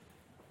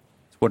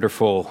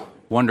Wonderful,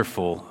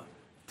 wonderful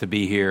to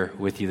be here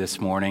with you this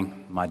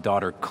morning. My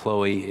daughter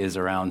Chloe is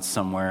around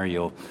somewhere.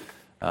 You'll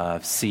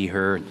see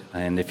her,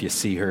 and if you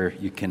see her,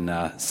 you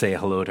can say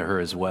hello to her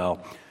as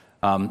well.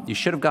 You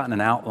should have gotten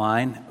an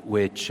outline,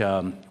 which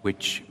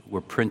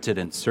were printed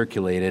and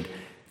circulated.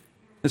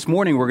 This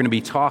morning, we're going to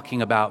be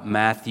talking about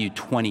Matthew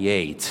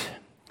 28,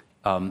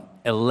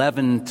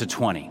 11 to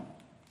 20.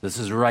 This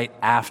is right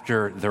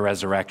after the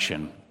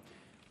resurrection.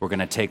 We're going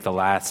to take the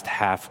last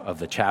half of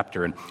the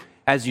chapter. And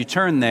as you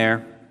turn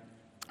there,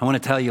 I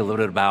want to tell you a little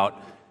bit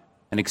about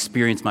an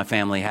experience my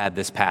family had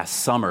this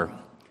past summer.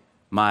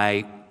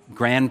 My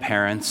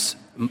grandparents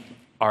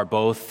are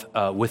both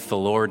with the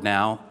Lord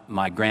now.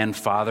 My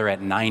grandfather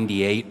at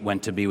 98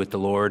 went to be with the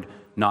Lord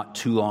not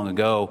too long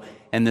ago.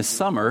 And this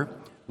summer,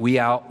 we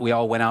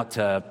all went out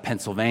to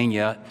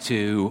Pennsylvania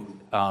to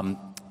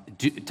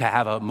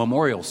have a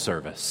memorial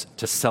service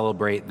to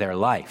celebrate their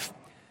life.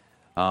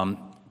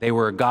 They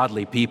were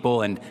godly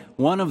people, and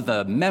one of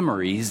the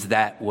memories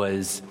that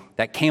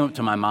came up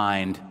to my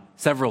mind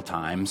several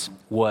times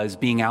was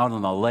being out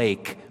on the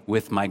lake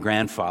with my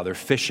grandfather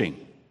fishing.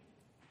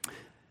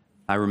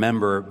 I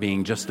remember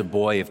being just a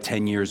boy of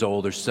 10 years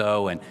old or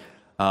so, and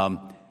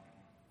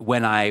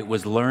when I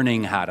was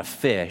learning how to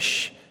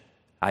fish,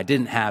 I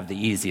didn't have the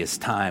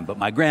easiest time, but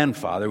my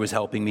grandfather was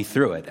helping me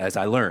through it as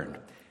I learned. I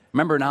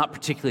remember not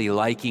particularly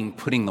liking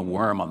putting the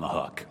worm on the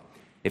hook.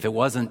 If it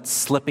wasn't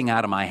slipping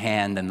out of my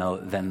hand, then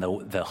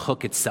the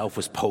hook itself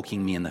was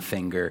poking me in the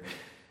finger.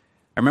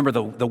 I remember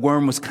the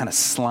worm was kind of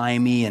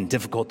slimy and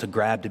difficult to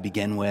grab to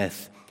begin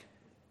with.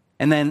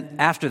 And then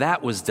after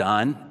that was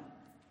done,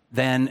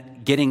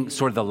 then getting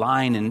sort of the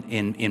line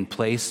in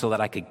place so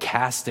that I could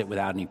cast it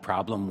without any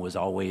problem was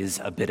always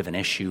a bit of an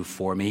issue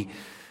for me.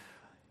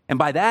 And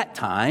by that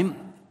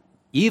time,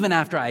 even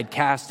after I had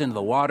cast into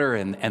the water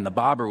and the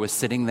bobber was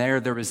sitting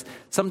there was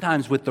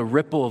sometimes with the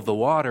ripple of the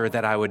water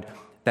that I would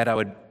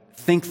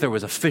think there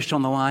was a fish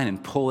on the line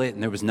and pull it,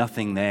 and there was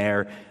nothing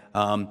there.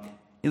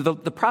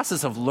 The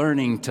process of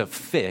learning to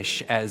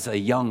fish as a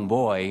young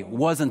boy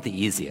wasn't the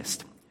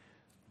easiest.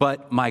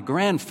 But my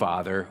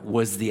grandfather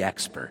was the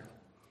expert.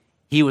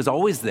 He was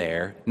always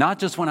there, not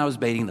just when I was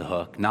baiting the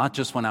hook, not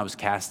just when I was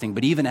casting,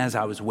 but even as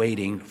I was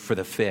waiting for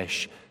the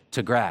fish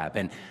to grab.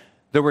 And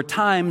there were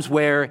times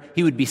where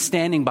he would be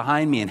standing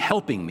behind me and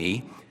helping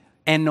me,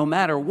 and no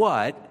matter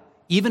what,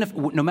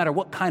 no matter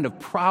what kind of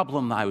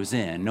problem I was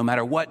in, no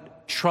matter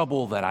what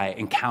trouble that I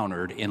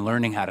encountered in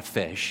learning how to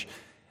fish,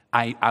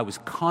 I was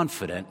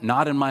confident,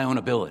 not in my own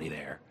ability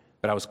there,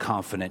 but I was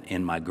confident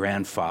in my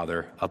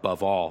grandfather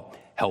above all,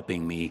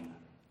 helping me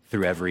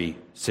through every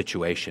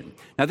situation.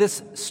 Now,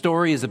 this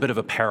story is a bit of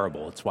a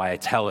parable. It's why I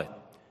tell it.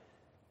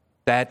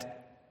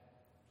 That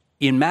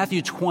in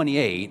Matthew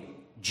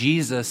 28,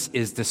 Jesus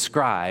is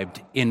described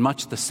in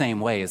much the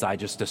same way as I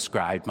just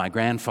described my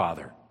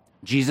grandfather.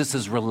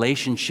 Jesus'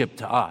 relationship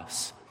to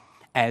us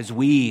as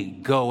we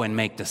go and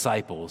make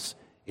disciples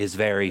is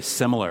very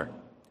similar.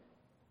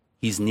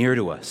 He's near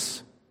to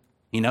us.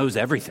 He knows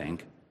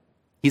everything.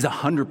 He's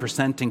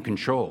 100% in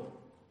control.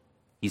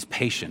 He's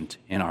patient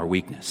in our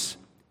weakness,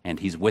 and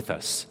he's with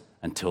us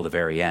until the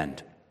very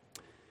end.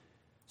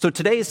 So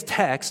today's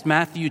text,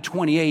 Matthew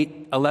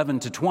 28, 11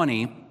 to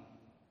 20,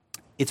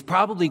 it's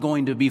probably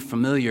going to be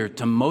familiar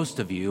to most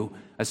of you,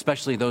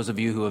 especially those of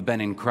you who have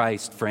been in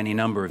Christ for any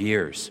number of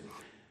years.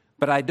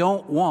 But I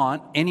don't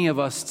want any of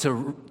us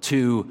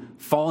to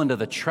fall into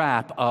the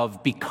trap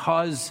of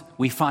because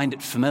we find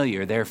it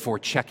familiar, therefore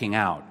checking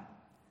out.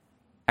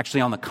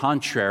 Actually, on the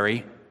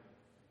contrary,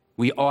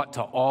 we ought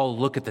to all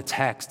look at the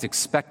text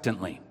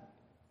expectantly,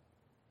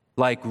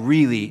 like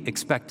really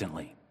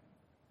expectantly.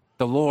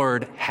 The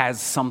Lord has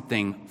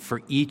something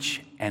for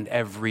each and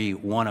every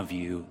one of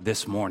you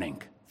this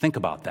morning. Think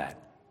about that.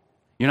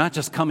 You're not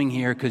just coming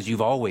here because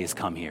you've always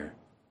come here.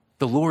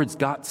 The Lord's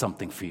got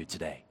something for you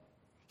today.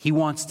 He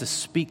wants to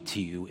speak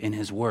to you in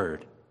his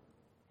word,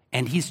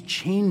 and he's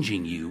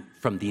changing you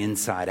from the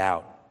inside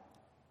out.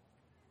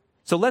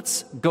 So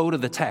let's go to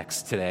the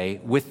text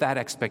today with that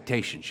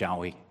expectation, shall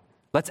we?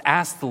 Let's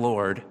ask the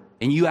Lord,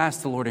 and you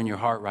ask the Lord in your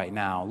heart right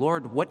now,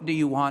 Lord, what do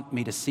you want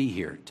me to see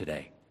here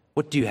today?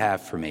 What do you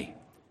have for me?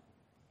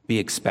 Be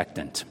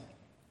expectant.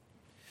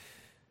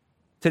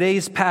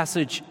 Today's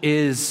passage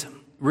is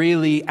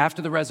really,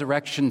 after the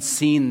resurrection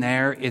scene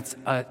there,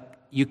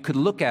 you could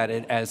look at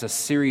it as a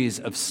series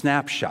of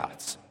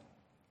snapshots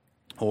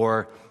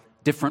or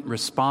different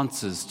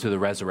responses to the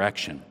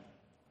resurrection.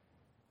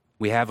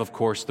 We have, of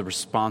course, the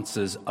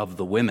responses of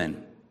the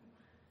women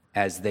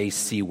as they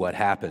see what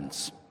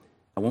happens.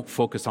 I won't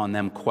focus on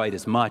them quite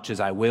as much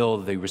as I will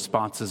the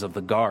responses of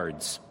the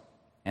guards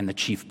and the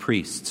chief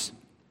priests.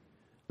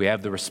 We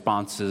have the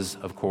responses,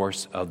 of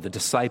course, of the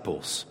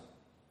disciples.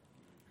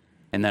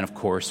 And then, of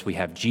course, we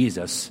have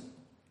Jesus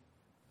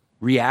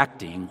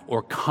reacting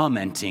or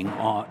commenting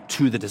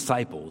to the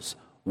disciples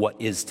what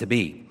is to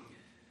be.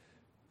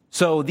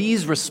 So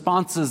these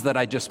responses that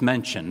I just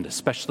mentioned,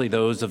 especially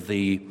those of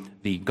the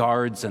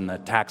guards and the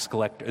tax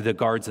collector, the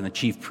guards and the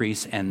chief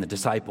priests and the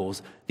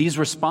disciples, these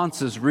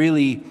responses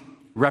really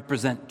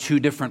represent two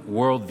different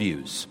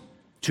worldviews,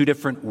 two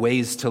different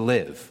ways to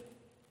live.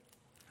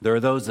 There are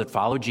those that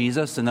follow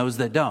Jesus and those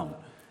that don't.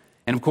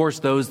 And of course,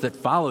 those that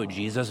follow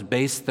Jesus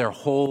base their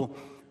whole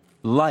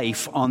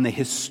life on the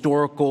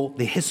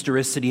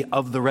historicity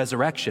of the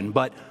resurrection.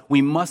 But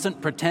we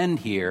mustn't pretend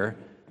here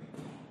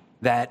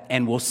that,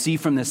 and we'll see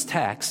from this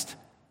text,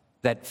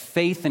 that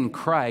faith in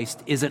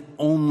Christ isn't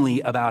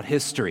only about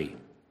history.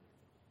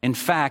 In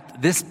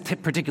fact, this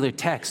particular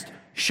text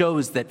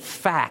shows that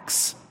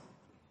facts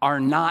are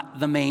not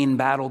the main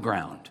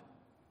battleground.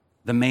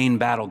 The main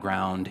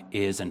battleground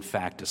is, in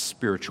fact, a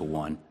spiritual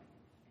one,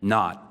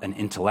 not an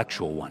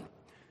intellectual one.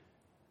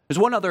 There's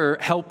one other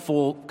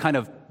helpful kind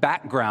of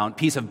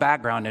piece of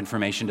background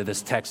information to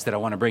this text that I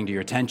want to bring to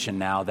your attention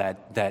now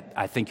that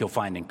I think you'll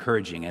find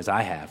encouraging, as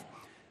I have.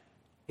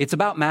 It's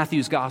about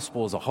Matthew's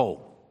gospel as a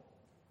whole.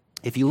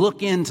 If you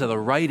look into the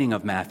writing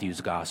of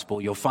Matthew's gospel,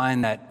 you'll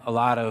find that a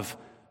lot of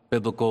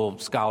biblical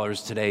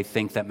scholars today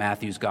think that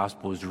Matthew's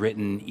gospel was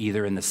written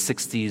either in the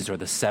 60s or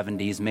the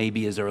 70s,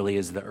 maybe as early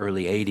as the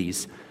early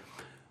 80s.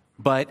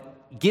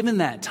 But given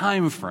that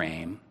time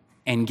frame,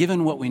 and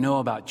given what we know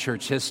about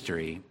church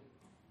history,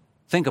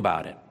 think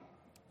about it.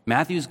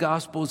 Matthew's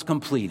gospel is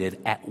completed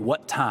at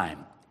what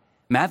time?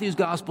 Matthew's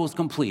gospel is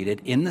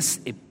completed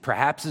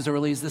perhaps as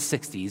early as the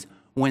 60s,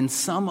 when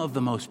some of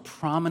the most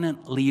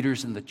prominent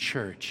leaders in the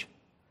church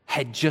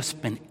had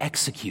just been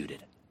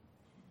executed.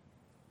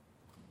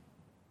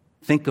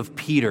 Think of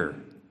Peter.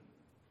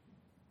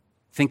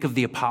 Think of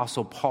the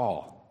Apostle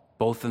Paul,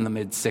 both in the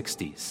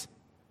mid-60s.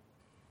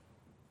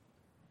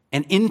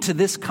 And into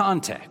this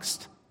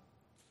context,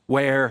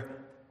 where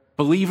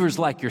believers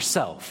like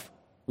yourself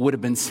would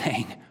have been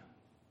saying,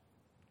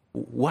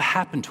 what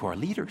happened to our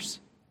leaders?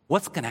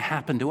 What's going to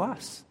happen to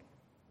us?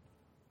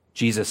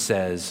 Jesus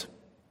says,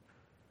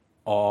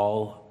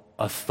 all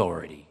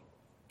authority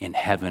in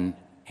heaven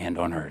and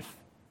on earth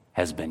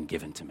has been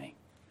given to me.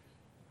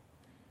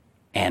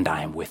 And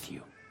I am with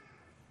you,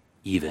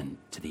 even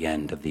to the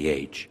end of the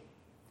age.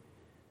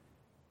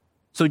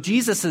 So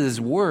Jesus'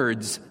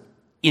 words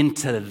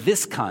into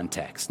this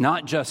context,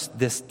 not just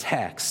this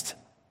text,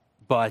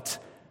 but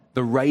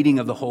the writing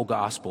of the whole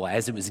gospel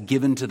as it was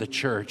given to the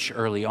church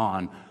early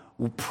on,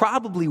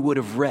 probably would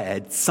have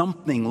read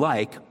something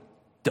like,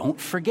 don't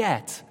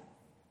forget,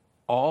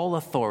 all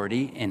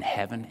authority in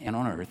heaven and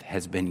on earth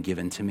has been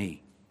given to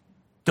me.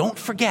 Don't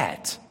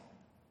forget,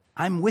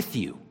 I'm with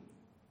you,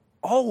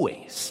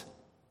 always,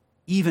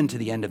 even to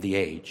the end of the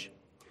age.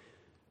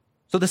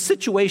 So the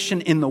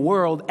situation in the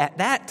world at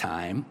that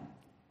time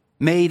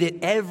made it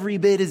every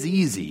bit as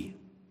easy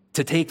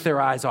to take their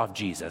eyes off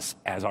Jesus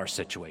as our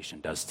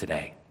situation does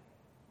today.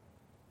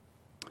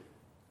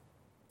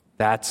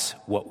 That's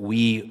what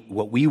we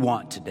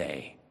want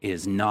today,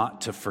 is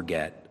not to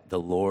forget the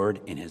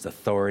Lord in his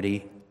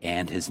authority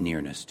and his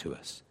nearness to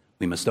us.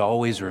 We must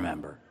always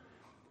remember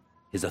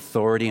his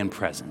authority and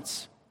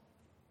presence,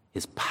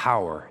 his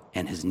power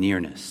and his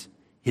nearness,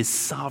 his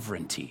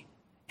sovereignty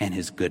and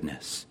his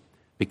goodness,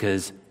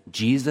 because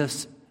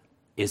Jesus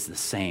is the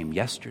same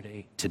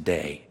yesterday,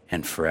 today,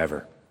 and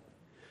forever.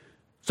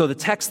 So the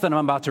text that I'm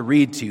about to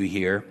read to you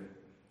here,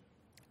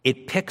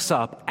 it picks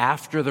up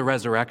after the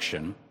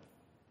resurrection.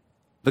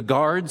 The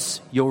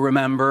guards, you'll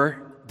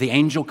remember, the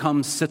angel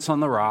comes, sits on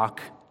the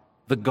rock.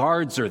 The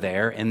guards are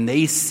there, and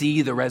they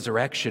see the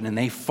resurrection, and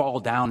they fall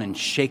down and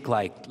shake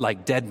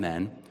like dead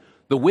men.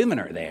 The women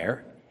are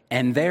there,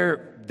 and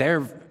they're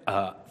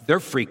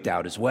freaked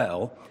out as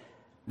well.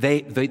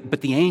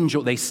 But the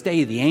angel, they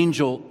stay. The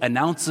angel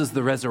announces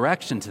the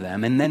resurrection to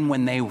them, and then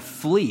when they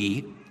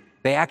flee,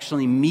 they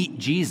actually meet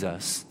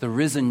Jesus, the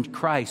risen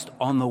Christ,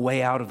 on the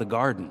way out of the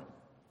garden.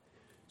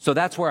 So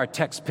that's where our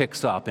text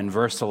picks up in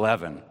verse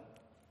 11,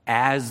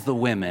 as the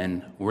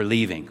women were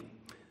leaving.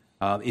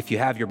 If you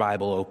have your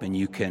Bible open,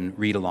 you can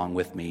read along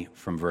with me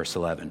from verse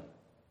 11.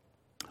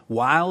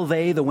 While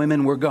they, the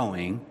women, were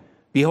going,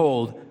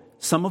 behold,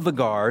 some of the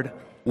guard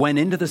went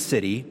into the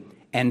city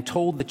and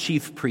told the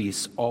chief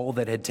priests all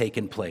that had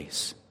taken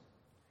place.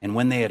 And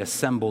when they had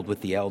assembled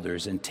with the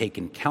elders and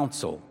taken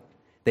counsel,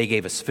 they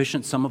gave a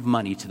sufficient sum of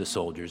money to the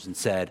soldiers and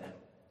said,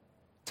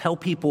 tell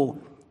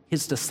people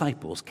his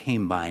disciples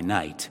came by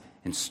night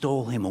and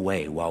stole him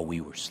away while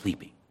we were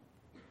sleeping.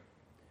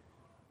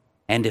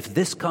 And if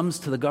this comes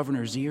to the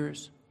governor's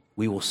ears,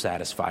 we will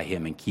satisfy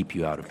him and keep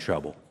you out of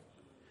trouble.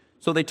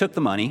 So they took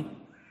the money,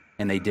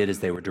 and they did as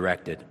they were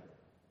directed.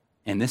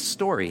 And this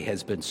story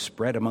has been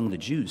spread among the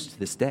Jews to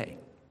this day.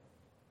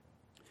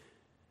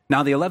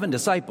 Now the 11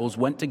 disciples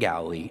went to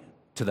Galilee,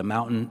 to the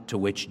mountain to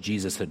which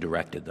Jesus had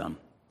directed them.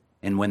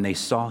 And when they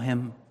saw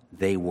him,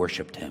 they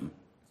worshipped him,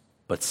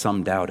 but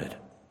some doubted.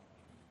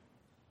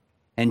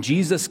 And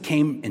Jesus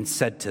came and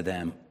said to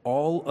them,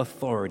 all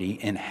authority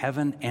in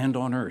heaven and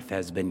on earth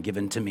has been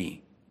given to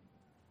me.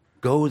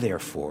 Go,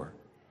 therefore,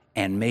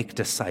 and make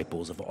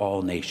disciples of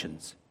all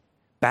nations,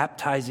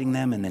 baptizing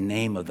them in the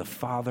name of the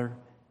Father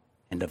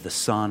and of the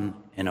Son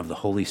and of the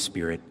Holy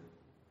Spirit,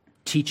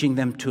 teaching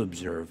them to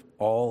observe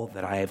all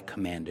that I have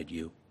commanded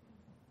you.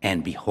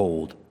 And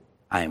behold,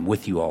 I am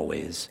with you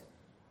always,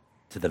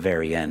 to the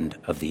very end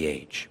of the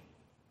age.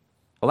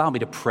 Allow me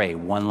to pray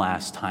one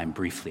last time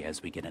briefly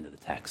as we get into the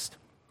text.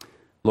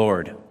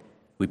 Lord,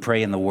 we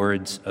pray in the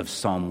words of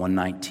Psalm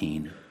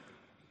 119,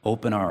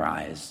 open our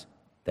eyes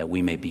that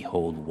we may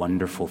behold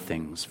wonderful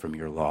things from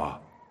your law.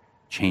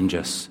 Change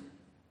us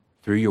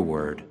through your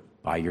word,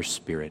 by your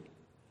Spirit.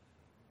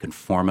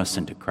 Conform us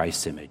into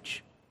Christ's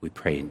image. We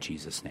pray in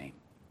Jesus' name.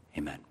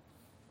 Amen.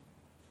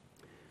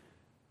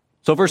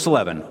 So verse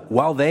 11,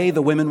 while they,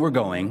 the women, were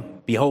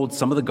going, behold,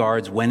 some of the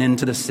guards went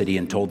into the city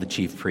and told the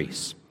chief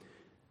priests.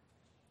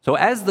 So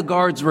as the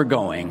guards were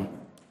going,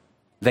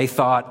 they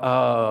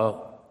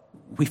thought,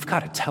 we've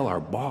got to tell our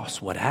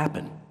boss what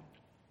happened.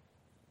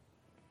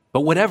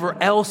 But whatever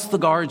else the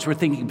guards were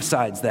thinking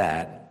besides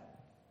that,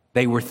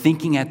 they were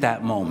thinking at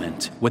that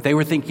moment, what they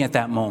were thinking at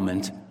that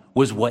moment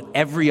was what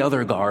every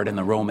other guard in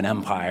the Roman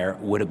Empire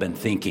would have been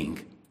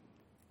thinking.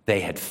 They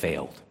had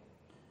failed.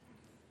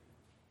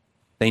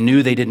 They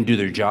knew they didn't do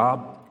their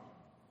job,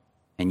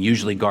 and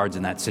usually guards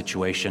in that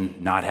situation,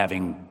 not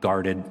having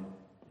guarded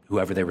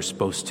whoever they were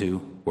supposed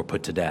to, were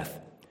put to death.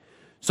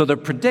 So the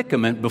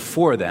predicament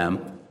before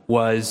them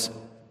was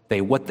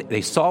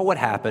they saw what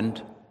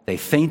happened, they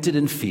fainted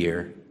in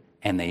fear,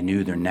 and they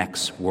knew their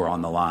necks were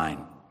on the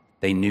line.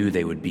 They knew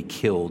they would be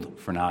killed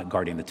for not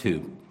guarding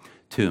the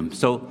tomb.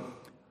 So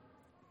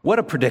what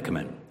a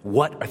predicament.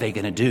 What are they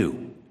going to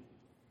do?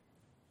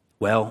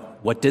 Well,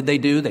 what did they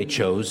do? They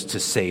chose to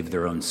save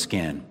their own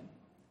skin.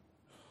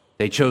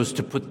 They chose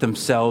to put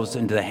themselves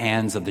into the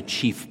hands of the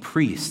chief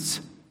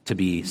priests to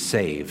be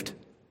saved,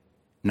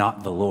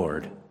 not the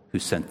Lord who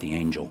sent the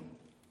angel.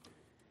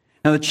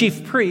 Now, the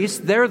chief priests,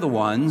 they're the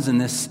ones in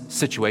this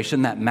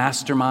situation that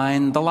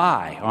mastermind the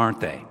lie, aren't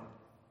they?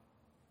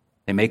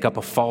 They make up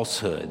a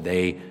falsehood.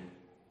 They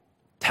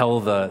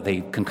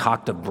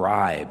concoct a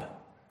bribe.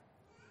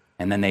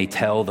 And then they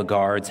tell the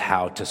guards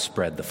how to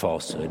spread the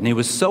falsehood. And it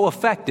was so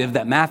effective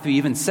that Matthew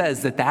even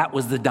says that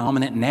was the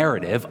dominant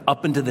narrative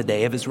up until the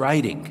day of his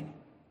writing.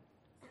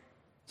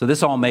 So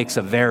this all makes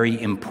a very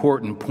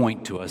important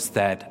point to us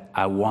that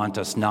I want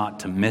us not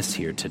to miss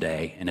here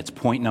today. And it's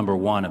point number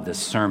 1 of this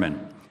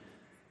sermon.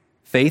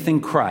 Faith in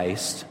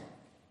Christ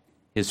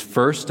is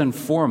first and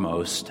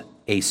foremost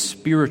a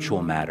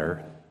spiritual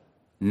matter,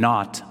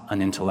 not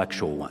an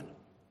intellectual one.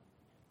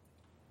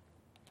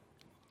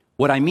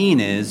 What I mean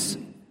is,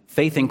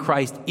 faith in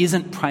Christ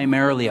isn't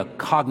primarily a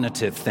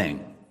cognitive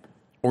thing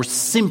or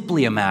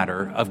simply a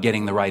matter of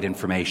getting the right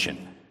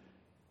information.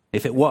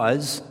 If it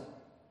was,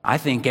 I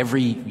think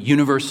every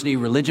university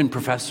religion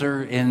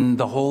professor in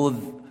the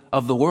whole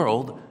of the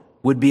world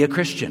would be a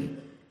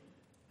Christian.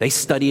 They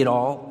study it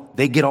all.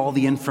 They get all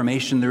the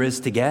information there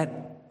is to get.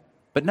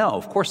 But no,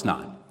 of course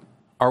not.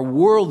 Our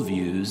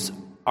worldviews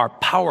are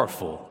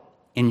powerful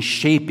in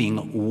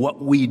shaping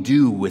what we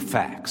do with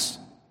facts.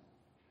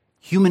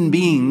 Human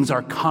beings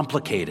are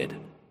complicated.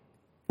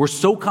 We're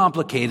so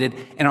complicated,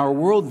 and our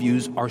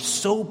worldviews are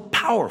so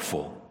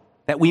powerful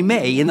that we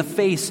may, in the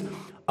face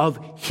of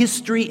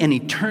history and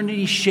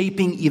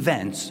eternity-shaping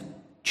events,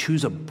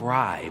 choose a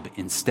bribe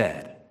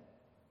instead.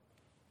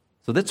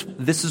 So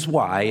this is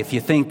why, if you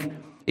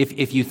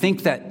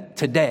think that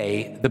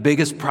today the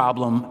biggest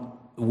problem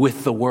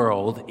with the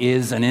world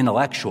is an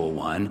intellectual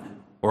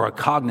one or a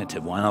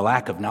cognitive one, a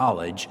lack of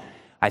knowledge,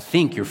 I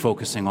think you're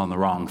focusing on the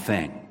wrong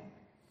thing.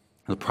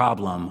 The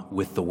problem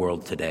with the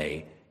world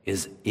today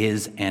is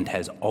and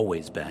has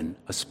always been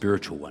a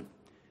spiritual one.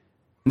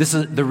 This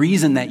is the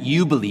reason that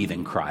you believe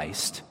in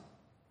Christ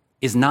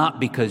is not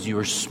because you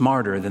are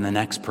smarter than the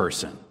next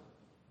person.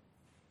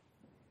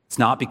 It's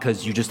not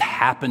because you just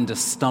happen to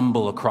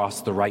stumble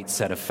across the right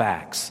set of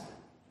facts,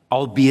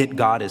 albeit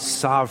God is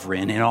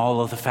sovereign in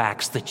all of the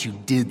facts that you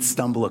did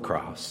stumble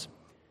across.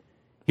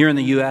 Here in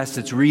the U.S.,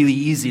 it's really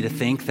easy to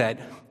think that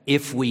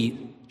if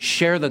we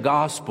share the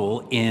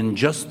gospel in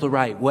just the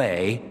right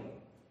way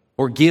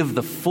or give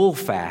the full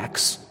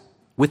facts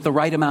with the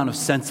right amount of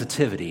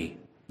sensitivity,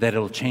 that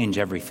it'll change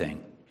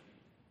everything.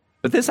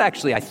 But this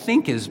actually, I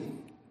think, is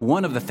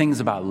one of the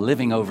things about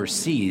living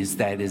overseas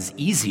that is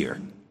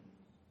easier.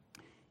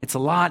 It's a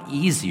lot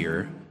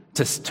easier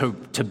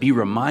to be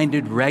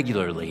reminded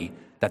regularly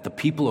that the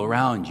people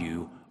around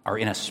you are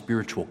in a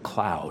spiritual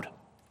cloud.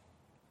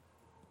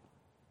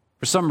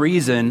 For some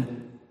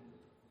reason,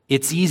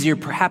 it's easier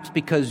perhaps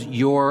because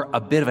you're a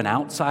bit of an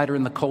outsider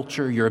in the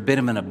culture, you're a bit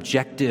of an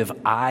objective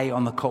eye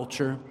on the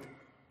culture.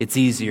 It's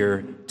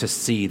easier to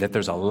see that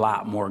there's a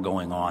lot more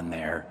going on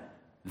there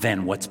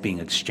than what's being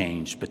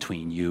exchanged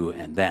between you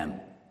and them.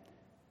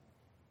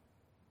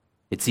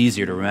 It's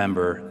easier to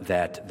remember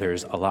that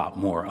there's a lot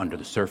more under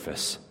the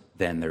surface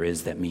than there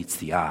is that meets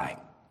the eye.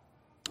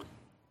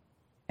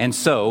 And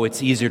so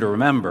it's easier to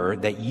remember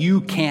that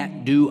you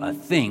can't do a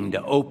thing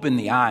to open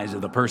the eyes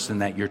of the person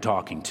that you're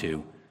talking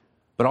to.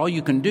 But all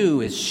you can do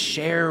is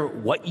share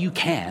what you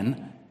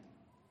can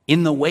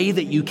in the way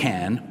that you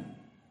can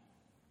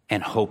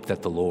and hope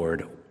that the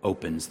Lord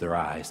opens their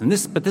eyes.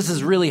 But this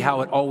is really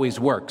how it always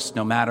works,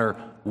 no matter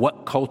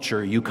what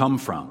culture you come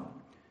from.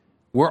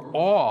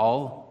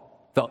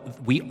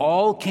 We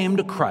all came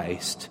to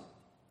Christ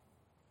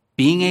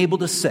Being able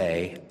to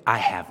say, I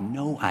have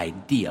no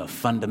idea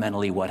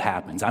fundamentally what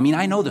happens. I mean,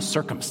 I know the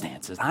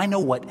circumstances. I know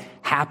what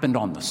happened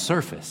on the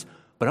surface.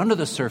 But under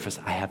the surface,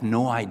 I have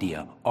no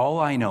idea. All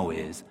I know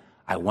is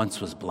I once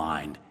was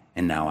blind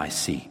and now I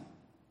see.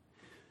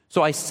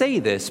 So I say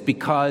this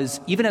because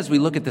even as we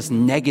look at this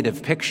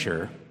negative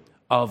picture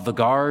of the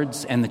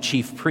guards and the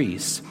chief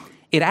priests,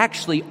 it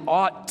actually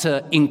ought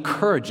to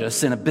encourage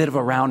us in a bit of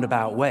a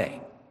roundabout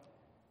way.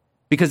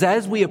 Because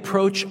as we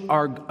approach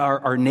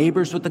our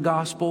neighbors with the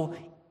gospel,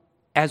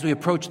 as we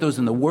approach those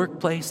in the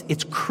workplace,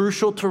 it's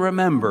crucial to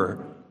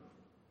remember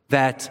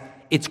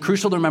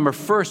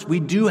first, we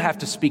do have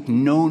to speak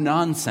no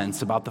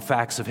nonsense about the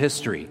facts of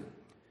history.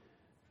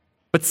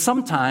 But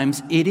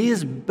sometimes it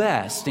is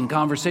best in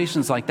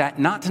conversations like that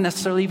not to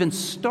necessarily even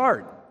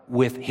start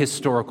with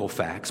historical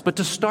facts, but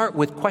to start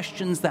with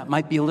questions that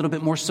might be a little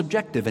bit more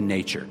subjective in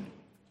nature.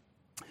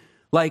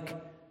 Like,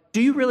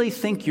 do you really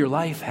think your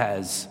life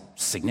has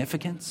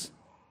significance?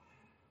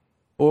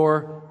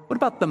 Or what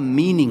about the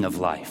meaning of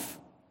life?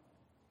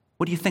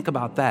 What do you think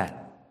about that?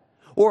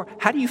 Or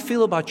how do you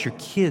feel about your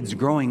kids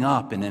growing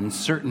up within a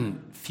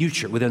certain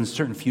future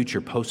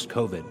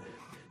post-COVID?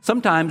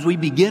 Sometimes we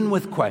begin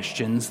with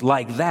questions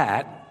like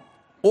that,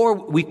 or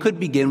we could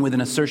begin with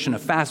an assertion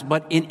of facts,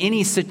 but in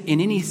any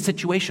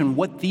situation,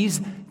 what these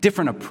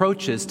different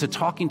approaches to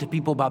talking to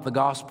people about the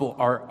gospel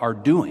are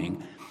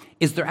doing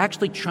is they're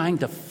actually trying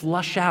to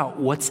flush out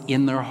what's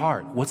in their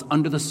heart, what's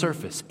under the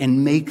surface,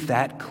 and make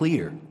that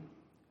clear.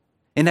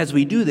 And as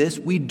we do this,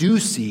 we do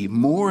see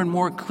more and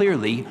more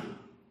clearly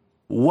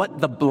what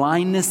the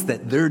blindness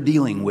that they're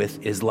dealing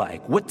with is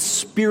like, what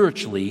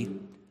spiritually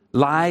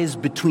lies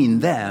between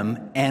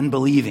them and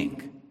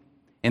believing.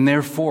 And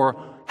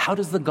therefore, how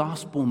does the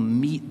gospel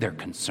meet their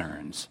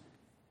concerns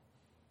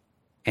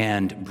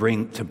and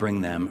bring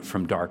them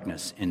from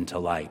darkness into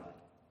light?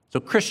 So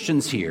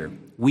Christians here,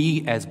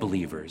 we as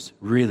believers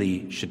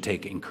really should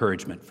take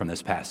encouragement from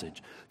this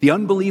passage. The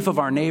unbelief of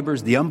our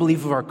neighbors, the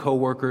unbelief of our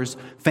coworkers,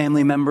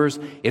 family members,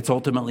 it's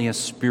ultimately a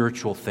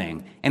spiritual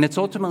thing. And it's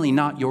ultimately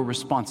not your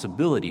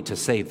responsibility to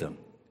save them.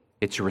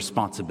 It's your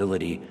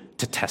responsibility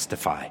to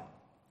testify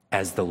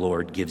as the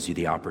Lord gives you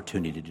the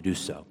opportunity to do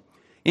so.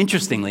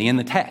 Interestingly, in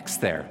the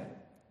text there,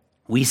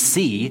 we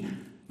see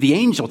the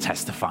angel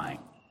testifying.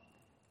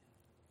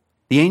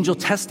 The angel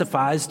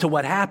testifies to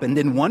what happened.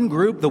 In one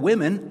group, the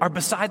women are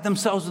beside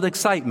themselves with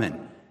excitement,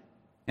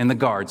 and the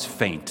guards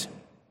faint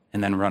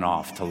and then run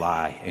off to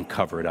lie and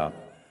cover it up.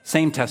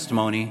 Same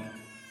testimony,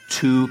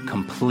 two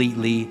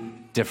completely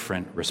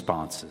different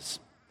responses.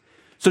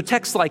 So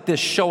texts like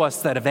this show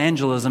us that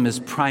evangelism is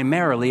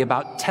primarily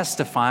about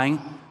testifying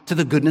to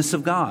the goodness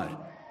of God.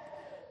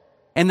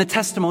 And the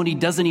testimony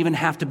doesn't even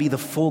have to be the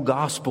full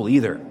gospel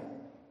either.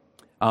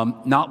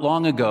 Not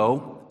long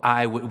ago,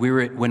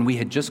 when we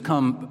had just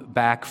come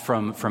back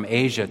from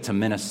Asia to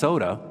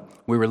Minnesota,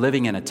 we were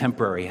living in a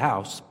temporary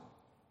house,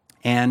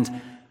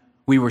 and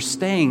we were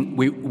staying.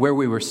 Where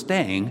we were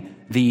staying,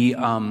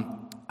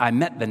 I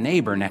met the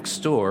neighbor next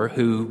door,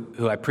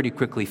 who I pretty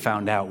quickly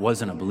found out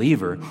wasn't a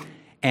believer.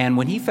 And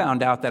when he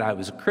found out that I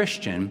was a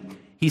Christian,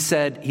 he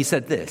said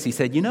this. He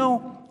said,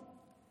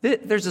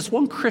 there's this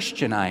one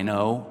Christian I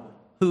know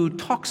who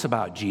talks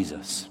about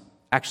Jesus.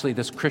 Actually,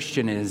 this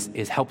Christian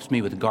helps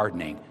me with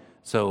gardening.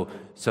 So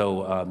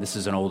this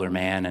is an older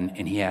man,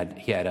 and he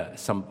had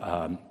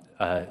some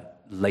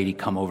lady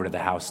come over to the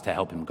house to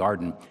help him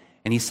garden.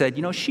 And he said,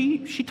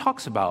 she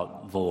talks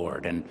about the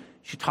Lord, and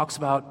she talks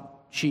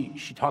about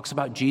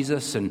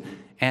Jesus,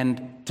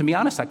 and to be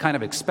honest, I kind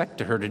of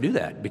expected her to do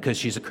that because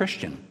she's a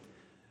Christian.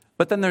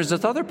 But then there's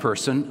this other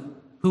person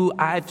who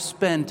I've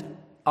spent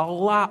a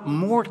lot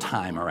more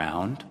time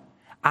around.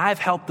 I've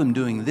helped them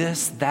doing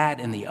this,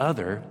 that, and the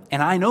other,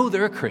 and I know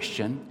they're a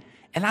Christian,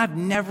 and I've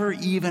never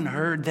even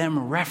heard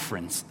them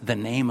reference the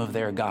name of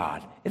their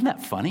God. Isn't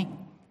that funny?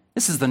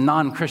 This is the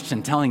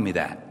non-Christian telling me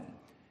that.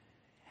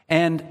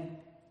 And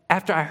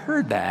after I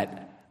heard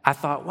that, I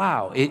thought,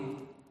 wow,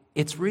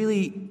 it's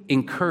really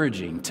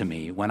encouraging to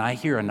me when I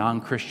hear a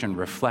non-Christian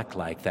reflect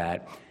like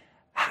that,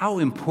 how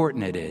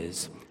important it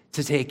is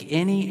to take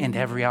any and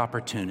every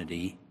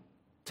opportunity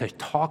to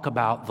talk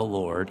about the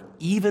Lord,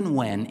 even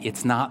when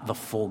it's not the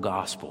full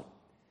gospel.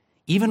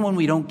 Even when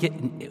we don't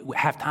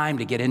have time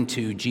to get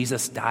into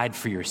Jesus died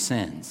for your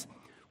sins.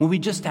 When we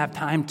just have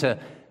time to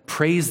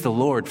praise the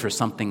Lord for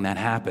something that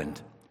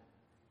happened.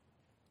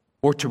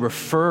 Or to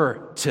refer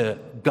to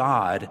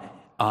God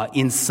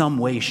in some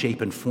way,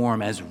 shape, and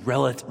form as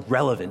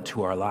relevant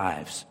to our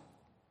lives.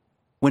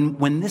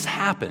 When this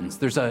happens,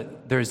 there's a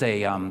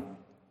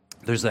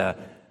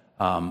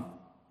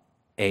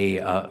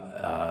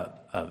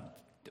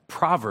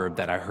proverb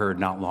that I heard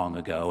not long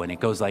ago, and it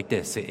goes like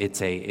this.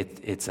 It's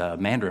a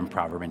Mandarin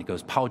proverb, and it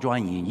goes, 抛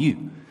砖引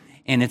玉.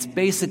 And it's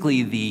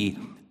basically the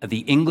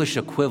English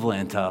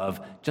equivalent of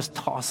just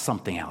toss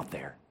something out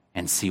there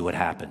and see what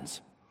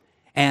happens.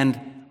 And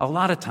a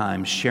lot of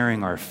times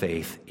sharing our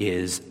faith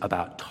is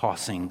about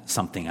tossing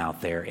something out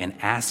there and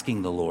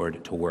asking the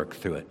Lord to work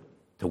through it,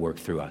 to work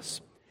through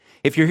us.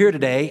 If you're here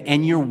today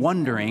and you're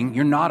wondering,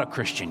 you're not a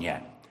Christian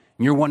yet,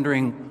 You're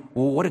wondering,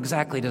 well, what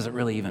exactly does it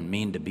really even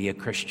mean to be a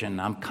Christian?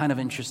 I'm kind of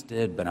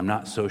interested, but I'm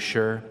not so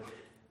sure.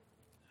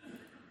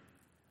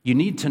 You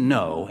need to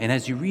know, and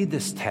as you read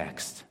this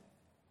text,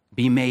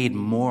 be made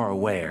more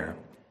aware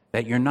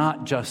that you're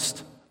not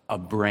just a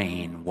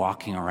brain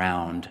walking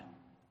around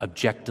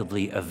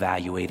objectively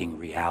evaluating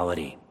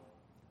reality.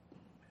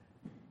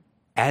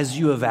 As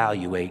you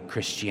evaluate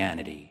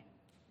Christianity,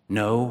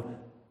 know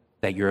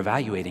that you're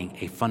evaluating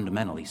a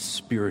fundamentally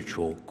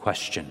spiritual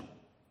question,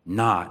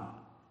 not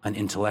an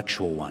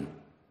intellectual one,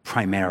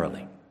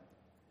 primarily.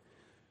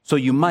 So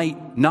you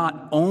might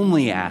not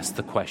only ask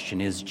the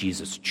question, is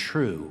Jesus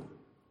true,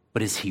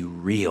 but is he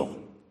real?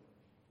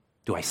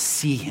 Do I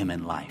see him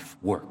in life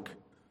work?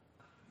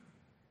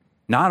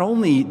 Not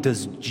only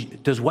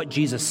does what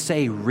Jesus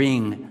say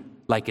ring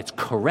like it's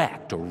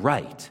correct or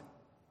right,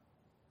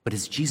 but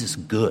is Jesus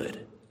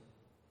good?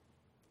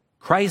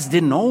 Christ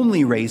didn't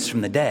only raise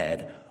from the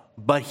dead,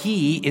 but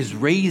he is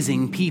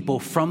raising people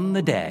from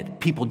the dead,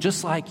 people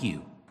just like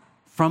you,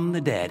 from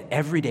the dead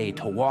every day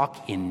to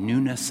walk in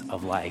newness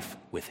of life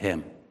with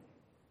him.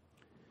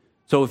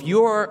 So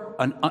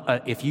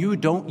if you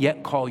don't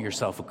yet call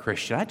yourself a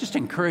Christian, I just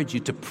encourage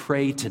you to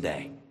pray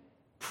today.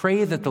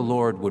 Pray that the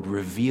Lord would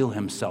reveal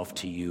himself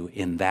to you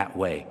in that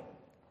way.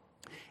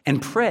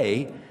 And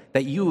pray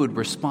that you would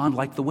respond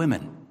like the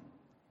women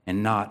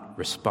and not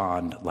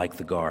respond like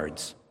the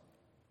guards.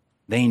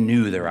 They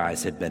knew their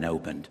eyes had been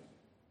opened,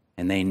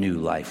 and they knew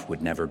life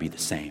would never be the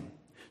same.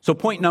 So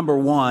point number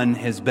one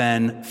has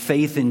been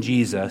faith in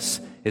Jesus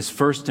is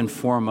first and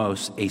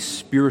foremost a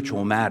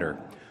spiritual matter.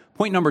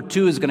 Point number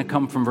two is going to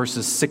come from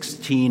verses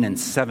 16 and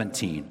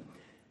 17.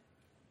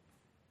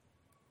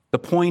 The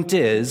point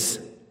is,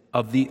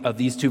 of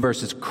these two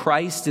verses,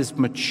 Christ is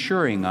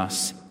maturing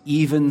us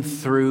even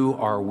through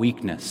our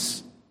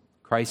weakness.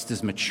 Christ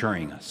is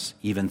maturing us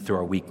even through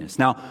our weakness.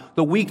 Now,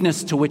 the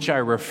weakness to which I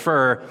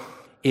refer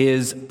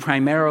is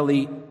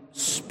primarily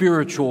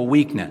spiritual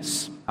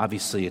weakness.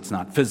 Obviously, it's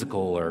not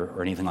physical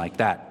or anything like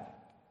that.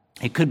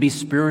 It could be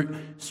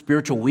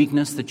spiritual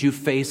weakness that you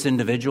face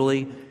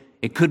individually.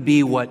 It could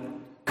be what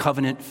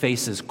Covenant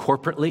faces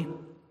corporately.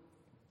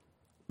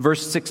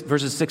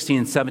 Verses 16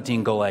 and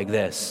 17 go like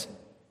this.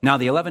 Now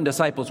the 11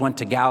 disciples went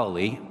to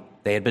Galilee.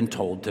 They had been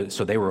told to,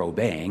 so they were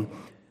obeying.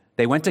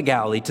 They went to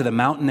Galilee, to the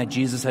mountain that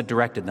Jesus had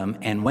directed them,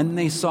 and when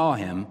they saw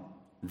him,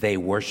 they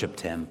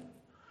worshiped him,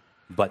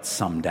 but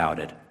some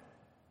doubted.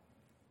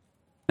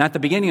 Now, at the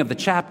beginning of the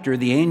chapter,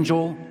 the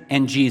angel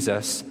and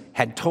Jesus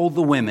had told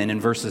the women in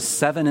verses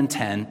 7 and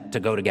 10 to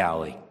go to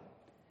Galilee.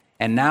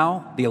 And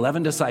now the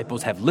 11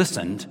 disciples have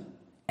listened,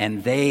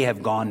 and they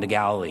have gone to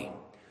Galilee.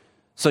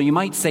 So you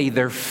might say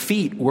their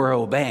feet were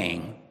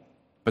obeying,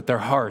 but their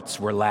hearts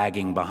were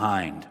lagging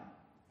behind.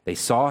 They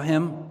saw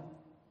him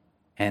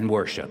and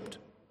worshiped,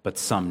 but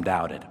some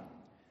doubted.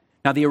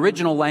 Now, the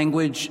original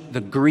language,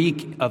 the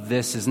Greek of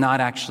this, is not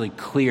actually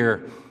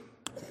clear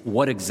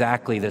what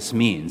exactly this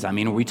means. I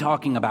mean, are we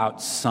talking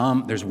about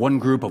there's one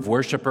group of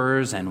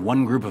worshipers and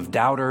one group of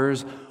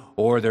doubters,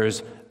 or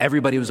there's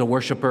everybody was a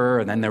worshiper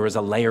and then there was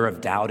a layer of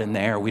doubt in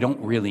there? We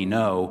don't really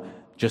know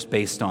just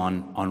based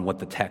on what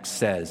the text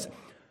says.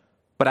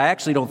 But I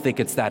actually don't think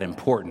it's that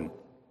important.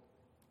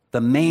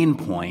 The main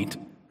point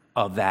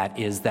of that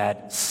is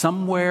that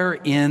somewhere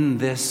in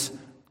this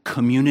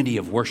community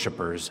of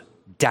worshipers,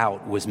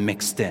 doubt was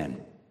mixed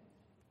in.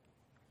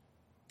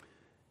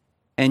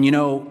 And you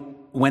know,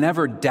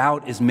 whenever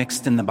doubt is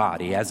mixed in the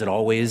body, as it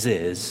always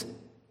is,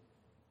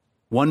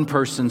 one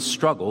person's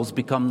struggles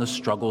become the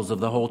struggles of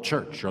the whole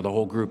church or the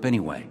whole group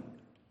anyway.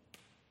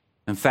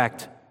 In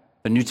fact,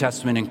 the New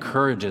Testament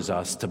encourages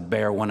us to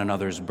bear one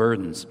another's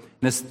burdens.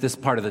 This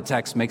part of the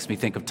text makes me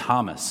think of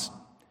Thomas.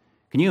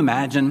 Can you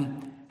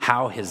imagine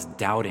how his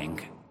doubting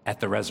at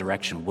the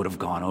resurrection would have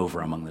gone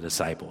over among the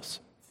disciples?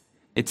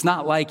 It's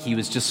not like he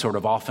was just sort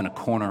of off in a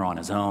corner on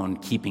his own,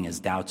 keeping his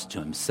doubts to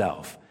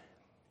himself.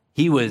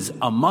 He was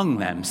among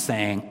them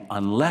saying,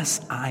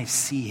 unless I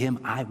see him,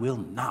 I will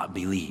not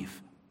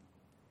believe.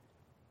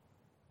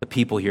 The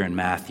people here in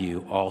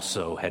Matthew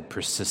also had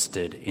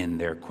persisted in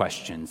their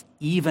questions,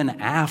 even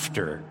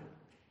after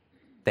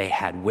they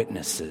had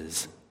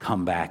witnesses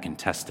come back and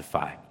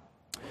testify.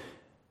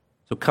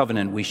 So,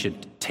 Covenant, we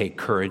should take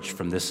courage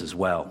from this as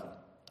well.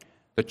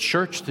 The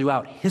church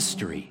throughout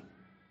history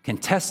can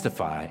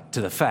testify to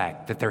the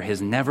fact that there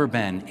has never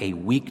been a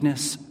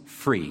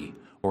weakness-free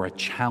or a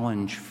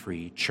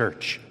challenge-free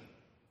church.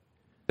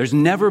 There's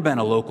never been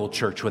a local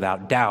church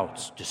without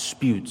doubts,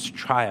 disputes,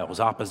 trials,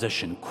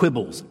 opposition,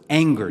 quibbles,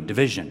 anger,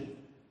 division.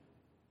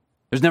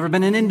 There's never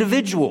been an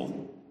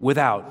individual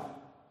without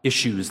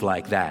issues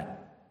like that.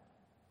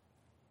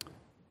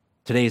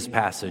 Today's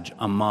passage,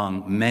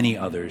 among many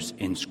others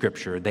in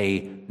Scripture,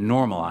 they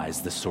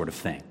normalize this sort of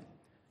thing.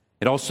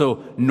 It also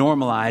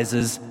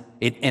normalizes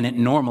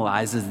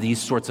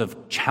these sorts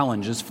of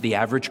challenges for the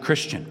average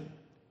Christian.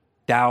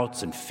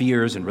 Doubts and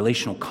fears and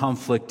relational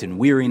conflict and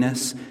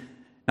weariness.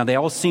 Now, they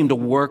all seem to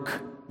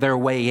work their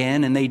way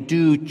in, and they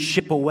do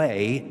chip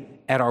away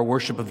at our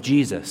worship of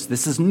Jesus.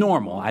 This is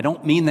normal. I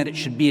don't mean that it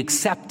should be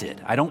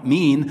accepted. I don't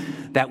mean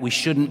that we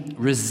shouldn't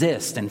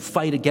resist and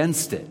fight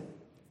against it.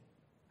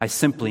 I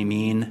simply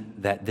mean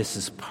that this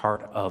is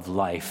part of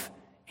life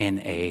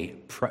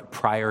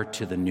prior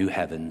to the new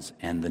heavens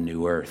and the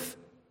new earth.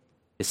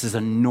 This is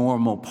a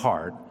normal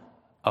part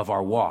of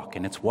our walk,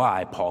 and it's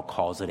why Paul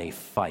calls it a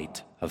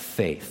fight of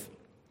faith.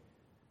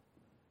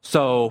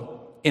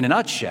 So, in a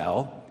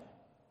nutshell,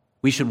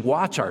 we should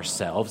watch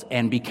ourselves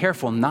and be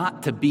careful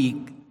not to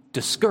be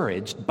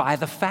discouraged by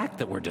the fact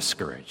that we're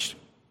discouraged.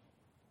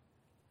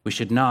 We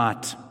should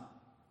not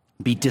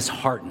be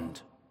disheartened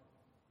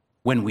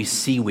when we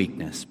see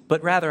weakness,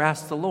 but rather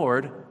ask the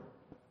Lord,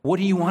 what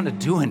do you want to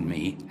do in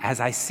me as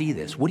I see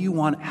this? How do you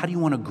want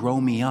to grow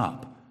me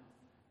up?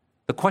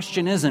 The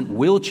question isn't,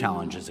 will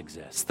challenges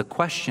exist? The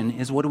question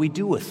is, what do we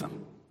do with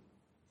them?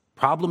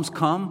 Problems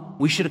come,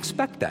 we should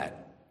expect that.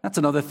 That's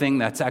another thing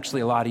that's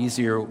actually a lot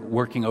easier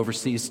working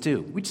overseas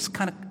too. We just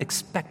kind of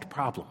expect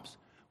problems.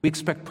 We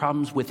expect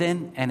problems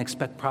within and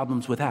expect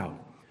problems without.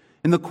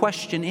 And the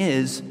question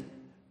is,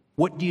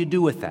 what do you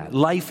do with that?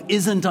 Life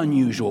isn't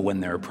unusual when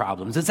there are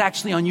problems. It's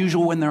actually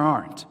unusual when there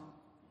aren't.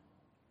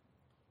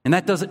 And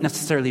that doesn't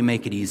necessarily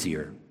make it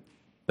easier,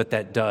 but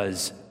that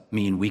does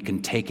mean we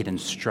can take it in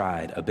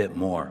stride a bit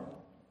more.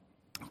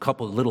 A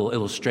couple little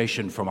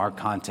illustration from our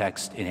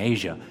context in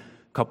Asia.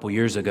 A couple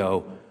years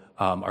ago,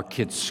 our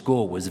kids'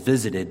 school was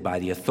visited by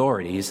the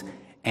authorities,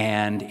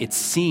 and it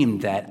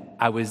seemed that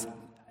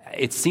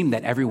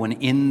everyone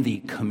in the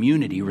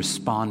community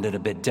responded a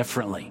bit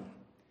differently.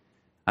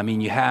 I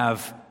mean,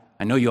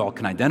 I know you all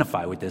can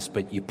identify with this,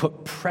 but you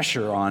put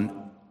pressure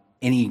on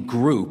any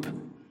group,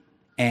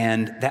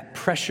 and that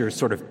pressure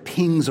sort of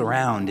pings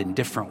around in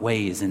different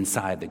ways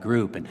inside the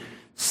group. And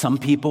some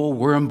people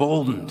were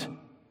emboldened.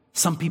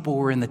 Some people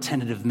were in the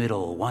tentative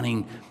middle,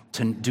 wanting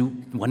to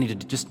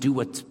just do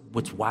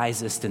what's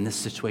wisest in this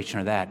situation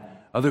or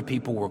that. Other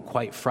people were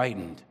quite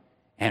frightened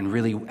and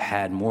really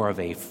had more of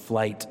a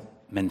flight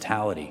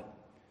mentality.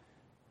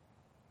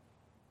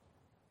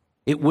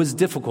 It was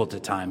difficult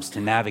at times to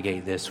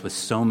navigate this with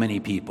so many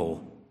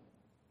people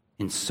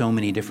in so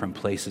many different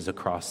places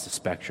across the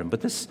spectrum.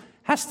 But this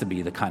has to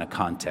be the kind of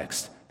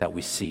context that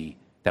we see,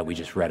 that we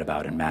just read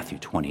about in Matthew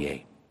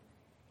 28.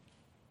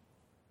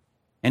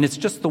 And it's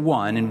just the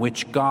one in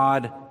which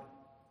God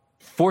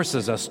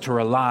forces us to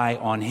rely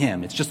on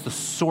Him. It's just the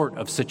sort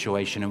of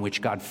situation in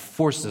which God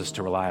forces us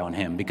to rely on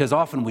Him, because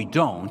often we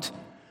don't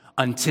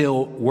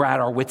until we're at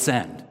our wits'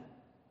 end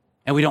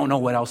and we don't know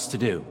what else to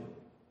do.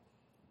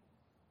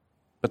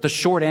 But the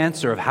short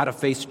answer of how to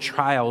face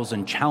trials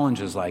and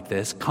challenges like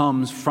this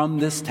comes from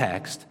this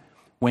text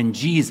when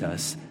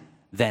Jesus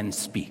then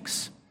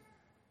speaks.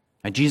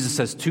 And Jesus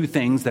says two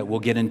things that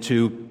we'll get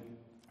into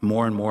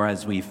more and more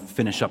as we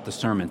finish up the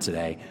sermon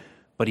today.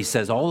 But He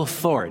says, all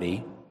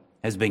authority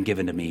has been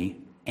given to me,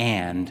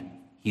 and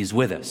He's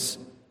with us.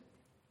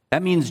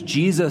 That means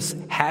Jesus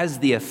has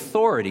the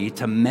authority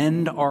to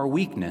mend our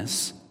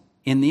weakness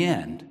in the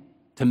end,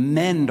 to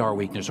mend our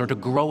weakness or to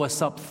grow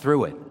us up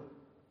through it.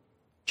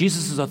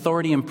 Jesus'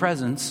 authority and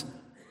presence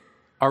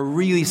are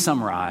really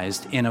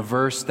summarized in a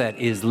verse that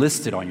is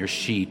listed on your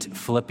sheet,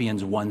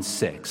 Philippians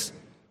 1:6.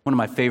 One of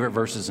my favorite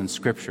verses in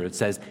Scripture. It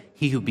says,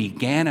 "He who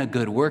began a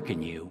good work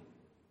in you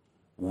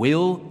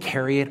will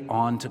carry it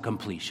on to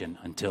completion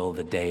until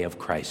the day of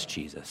Christ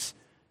Jesus."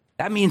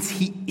 That means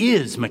He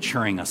is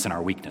maturing us in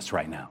our weakness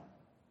right now.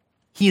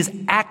 He is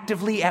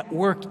actively at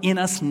work in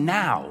us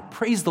now.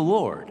 Praise the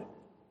Lord.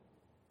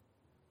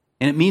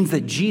 And it means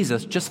that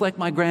Jesus, just like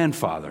my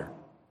grandfather,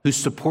 who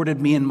supported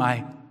me in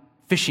my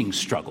fishing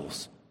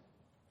struggles,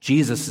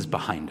 Jesus is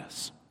behind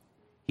us.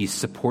 He's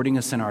supporting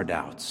us in our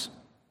doubts.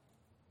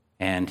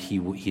 And he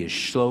is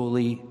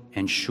slowly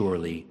and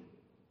surely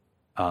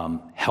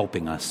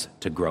helping us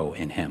to grow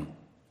in Him.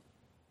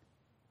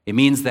 It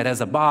means that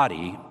as a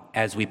body,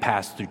 as we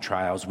pass through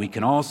trials, we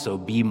can also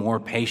be more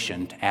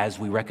patient as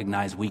we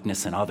recognize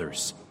weakness in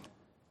others.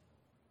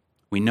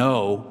 We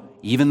know,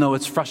 even though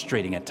it's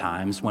frustrating at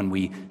times when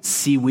we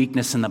see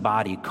weakness in the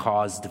body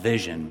cause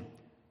division,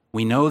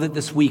 we know that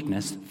this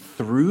weakness,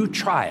 through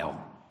trial,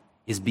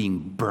 is being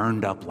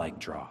burned up like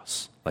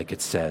dross, like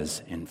it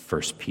says in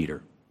 1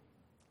 Peter,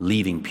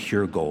 leaving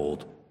pure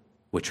gold,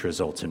 which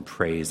results in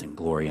praise and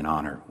glory and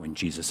honor when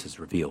Jesus is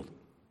revealed.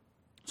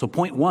 So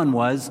point one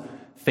was,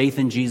 faith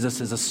in Jesus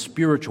is a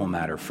spiritual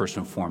matter, first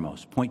and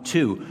foremost. Point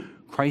two,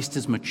 Christ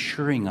is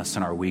maturing us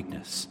in our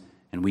weakness,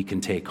 and we can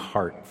take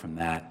heart from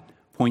that.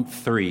 Point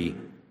three,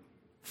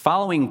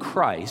 following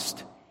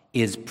Christ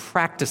is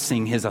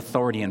practicing His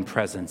authority and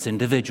presence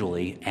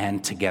individually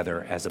and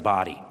together as a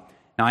body.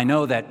 Now, I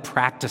know that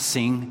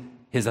practicing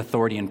His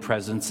authority and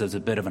presence is a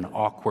bit of an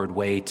awkward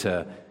way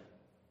to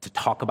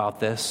talk about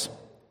this.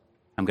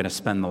 I'm going to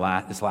spend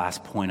this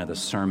last point of the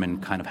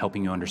sermon kind of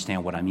helping you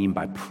understand what I mean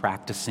by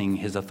practicing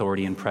His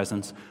authority and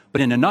presence.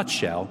 But in a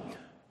nutshell,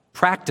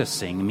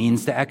 practicing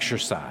means to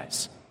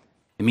exercise.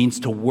 It means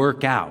to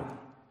work out.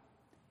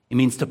 It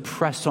means to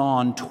press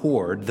on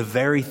toward the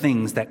very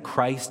things that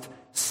Christ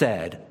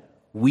said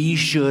we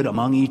should,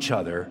 among each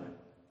other,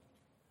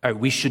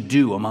 we should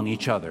do among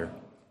each other,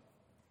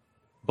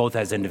 both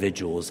as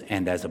individuals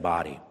and as a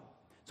body.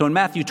 So in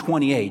Matthew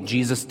 28,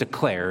 Jesus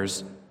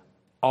declares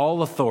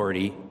all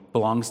authority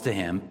belongs to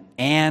him,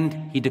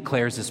 and he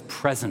declares his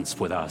presence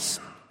with us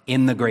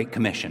in the Great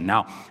Commission.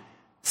 Now,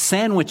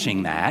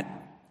 sandwiching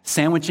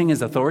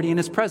his authority and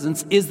his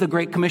presence is the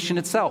Great Commission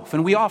itself,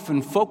 and we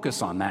often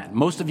focus on that.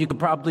 Most of you could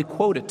probably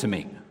quote it to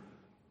me.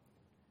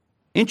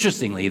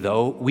 Interestingly,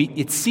 though,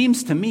 it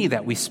seems to me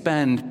that we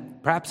spend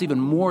perhaps even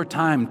more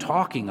time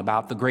talking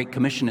about the Great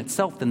Commission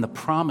itself than the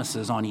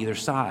promises on either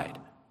side.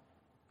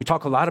 We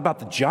talk a lot about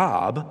the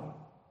job,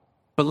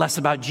 but less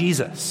about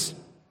Jesus.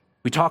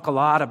 We talk a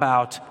lot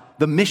about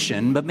the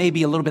mission, but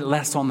maybe a little bit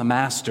less on the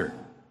master.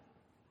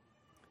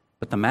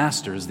 But the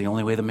master is the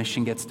only way the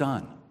mission gets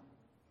done.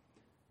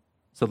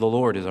 So the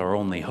Lord is our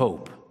only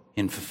hope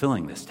in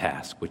fulfilling this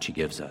task which he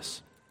gives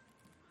us.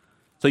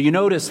 So you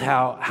notice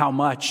how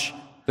much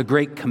the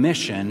Great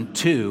Commission,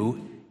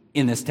 too,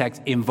 in this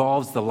text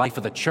involves the life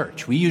of the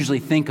church. We usually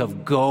think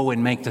of go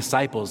and make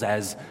disciples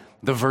as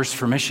the verse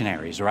for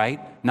missionaries, right?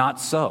 Not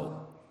so.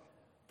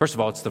 First of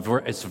all, it's the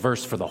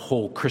verse for the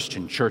whole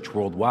Christian church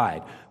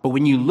worldwide. But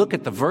when you look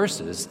at the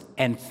verses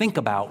and think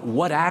about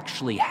what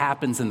actually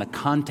happens in the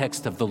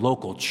context of the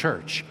local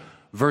church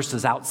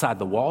versus outside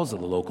the walls of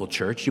the local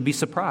church, you'd be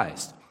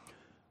surprised.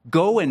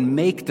 Go and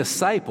make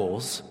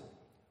disciples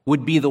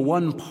would be the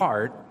one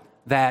part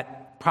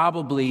that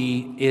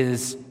probably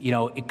is,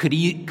 it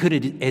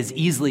could as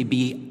easily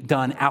be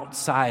done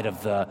outside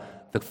of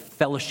the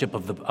fellowship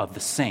of the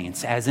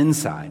saints as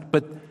inside.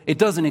 But it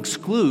doesn't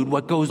exclude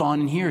what goes on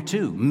in here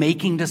too,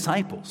 making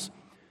disciples.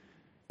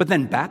 But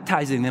then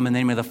baptizing them in the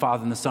name of the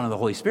Father and the Son and the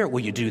Holy Spirit,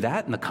 well, you do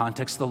that in the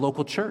context of the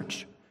local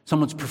church.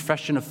 Someone's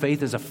profession of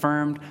faith is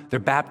affirmed. They're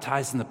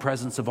baptized in the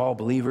presence of all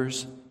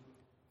believers.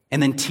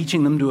 And then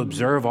teaching them to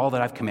observe all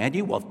that I've commanded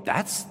you, well,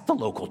 that's the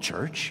local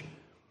church.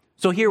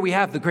 So here we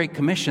have the Great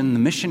Commission, the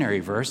missionary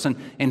verse, and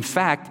in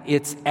fact,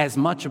 it's as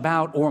much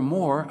about or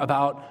more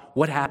about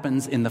what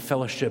happens in the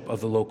fellowship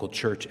of the local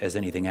church as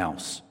anything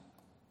else.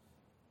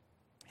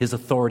 His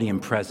authority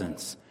and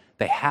presence,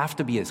 they have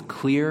to be as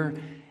clear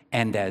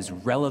and as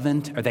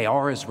relevant, or they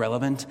are as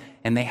relevant,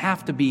 and they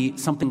have to be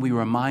something we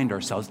remind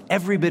ourselves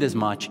every bit as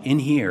much in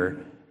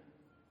here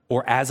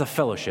or as a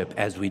fellowship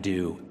as we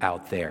do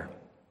out there.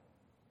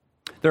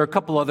 There are a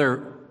couple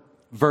other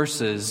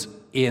verses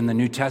in the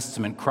New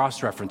Testament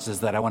cross-references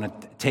that I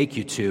want to take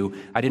you to.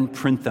 I didn't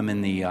print them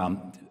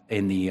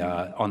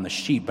on the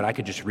sheet, but I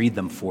could just read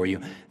them for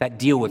you, that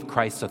deal with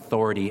Christ's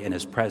authority and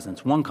his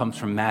presence. One comes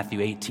from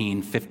Matthew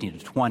 18, 15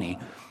 to 20,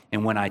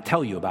 and when I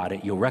tell you about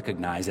it, you'll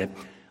recognize it.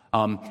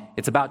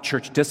 It's about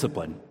church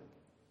discipline.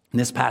 And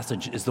this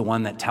passage is the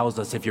one that tells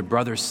us if your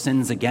brother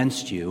sins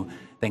against you,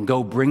 then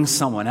go bring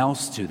someone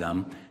else to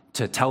them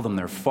to tell them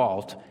their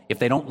fault. If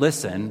they don't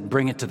listen,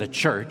 bring it to the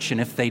church. And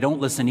if they don't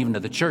listen even to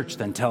the church,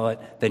 then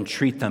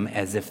treat them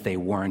as if they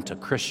weren't a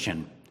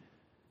Christian.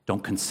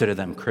 Don't consider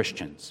them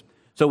Christians.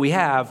 So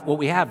what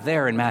we have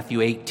there in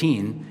Matthew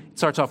 18, it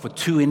starts off with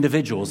two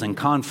individuals in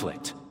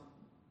conflict.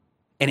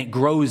 And it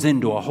grows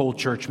into a whole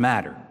church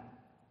matter.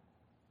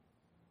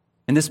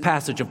 And this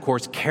passage, of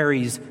course,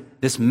 carries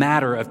this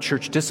matter of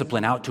church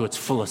discipline out to its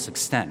fullest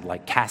extent,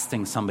 like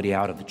casting somebody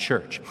out of the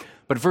church.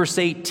 But verse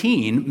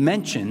 18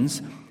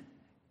 mentions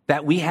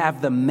that we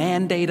have the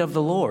mandate of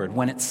the Lord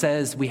when it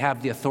says we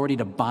have the authority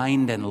to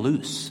bind and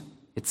loose.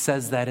 It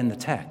says that in the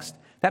text.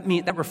 That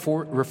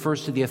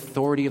refers to the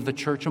authority of the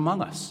church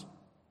among us.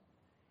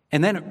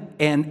 And then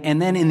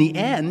in the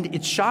end,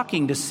 it's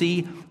shocking to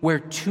see where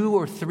 2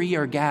 or 3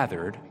 are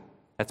gathered.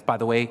 That's, by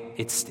the way,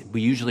 we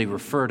usually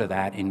refer to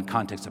that in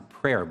context of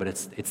prayer, but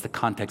it's the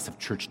context of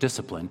church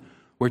discipline.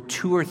 Where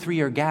 2 or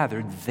 3 are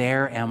gathered,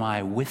 there am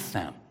I with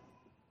them.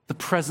 The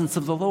presence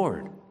of the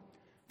Lord.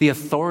 The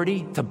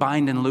authority to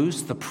bind and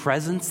loose, the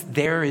presence,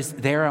 there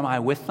am I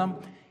with them.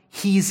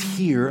 He's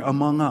here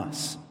among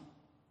us.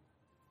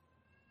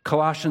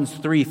 Colossians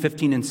 3,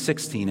 15 and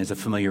 16 is a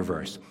familiar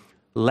verse.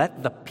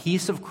 Let the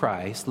peace of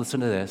Christ, listen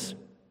to this,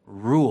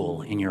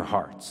 rule in your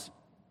hearts.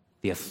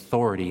 The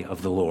authority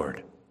of the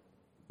Lord,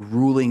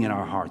 ruling in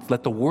our hearts.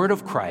 Let the word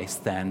of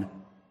Christ then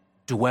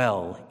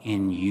dwell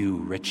in you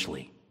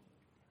richly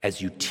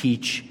as you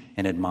teach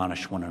and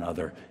admonish one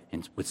another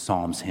with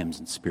psalms, hymns,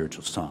 and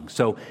spiritual songs.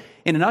 So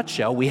in a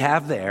nutshell, we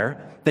have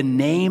there the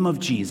name of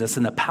Jesus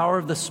and the power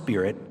of the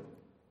Spirit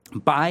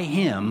by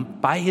him,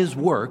 by his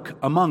work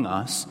among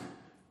us.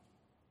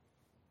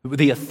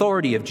 The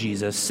authority of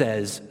Jesus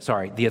says,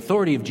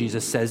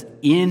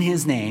 in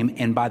his name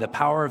and by the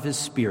power of his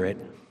Spirit,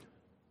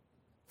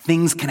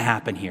 things can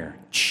happen here.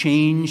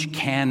 Change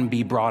can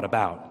be brought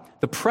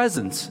about. The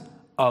presence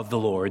of the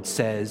Lord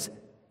says,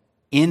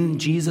 in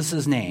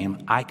Jesus'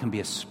 name, I can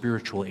be a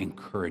spiritual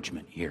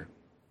encouragement here.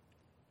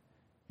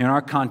 In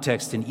our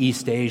context in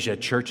East Asia,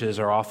 churches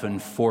are often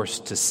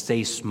forced to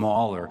stay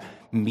small or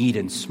meet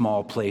in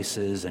small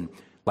places and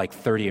like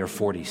 30 or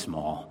 40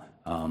 small.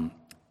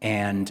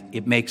 And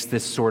it makes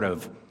this sort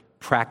of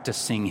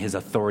practicing his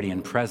authority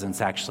and presence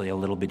actually a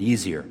little bit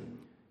easier.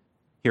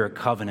 Here at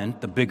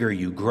Covenant, the bigger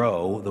you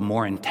grow, the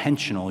more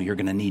intentional you're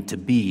going to need to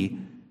be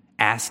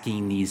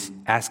asking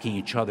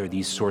each other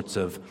these sorts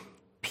of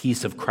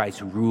peace of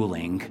Christ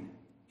ruling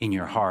in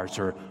your hearts,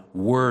 or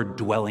word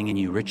dwelling in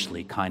you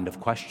richly kind of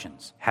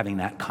questions, having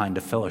that kind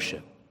of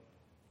fellowship.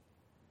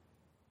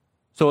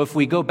 So if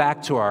we go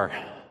back to our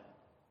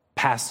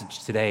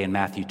passage today in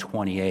Matthew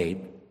 28,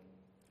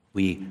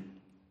 we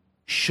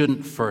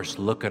shouldn't first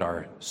look at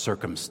our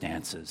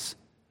circumstances.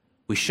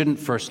 We shouldn't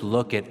first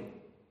look at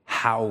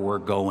how we're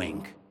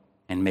going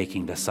and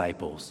making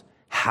disciples,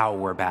 how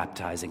we're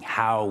baptizing,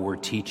 how we're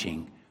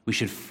teaching. We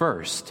should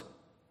first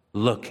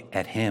look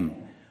at him.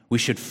 We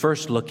should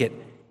first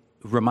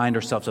remind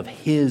ourselves of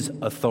his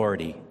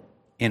authority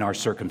in our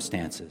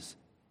circumstances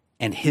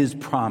and his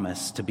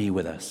promise to be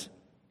with us,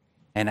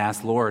 and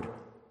ask, Lord,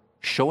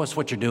 show us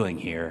what you're doing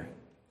here,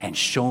 and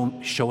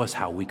show us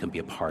how we can be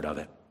a part of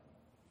it.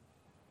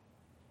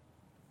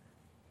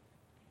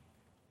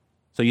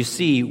 So you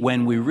see,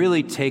 when we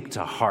really take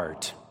to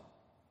heart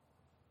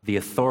the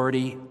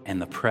authority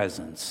and the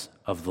presence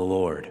of the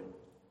Lord,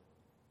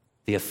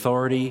 the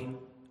authority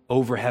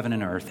over heaven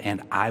and earth,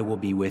 and I will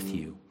be with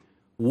you,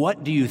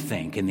 what do you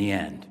think in the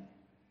end?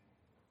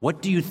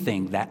 What do you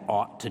think that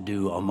ought to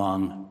do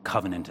among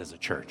Covenant as a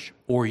church,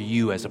 or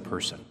you as a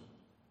person?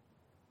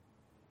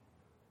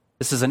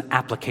 This is an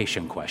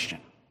application question.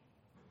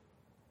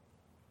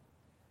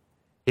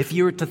 If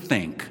you were to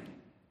think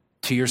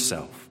to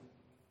yourself,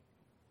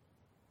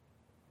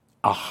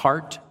 a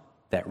heart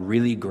that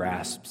really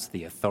grasps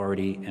the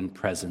authority and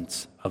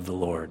presence of the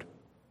Lord,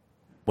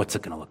 what's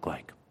it going to look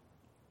like?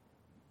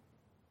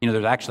 You know,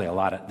 there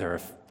are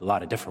a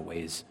lot of different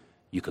ways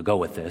you could go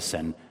with this,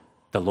 and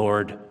the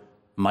Lord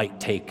might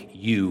take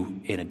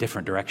you in a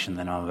different direction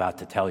than I'm about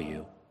to tell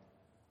you.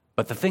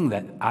 But the thing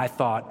that I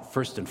thought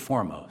first and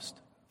foremost,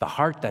 the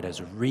heart that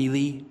has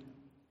really,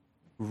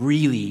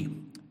 really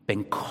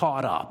been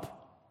caught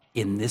up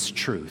in this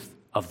truth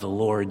of the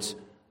Lord's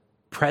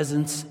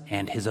presence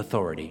and his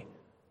authority,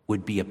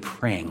 would be a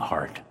praying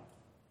heart,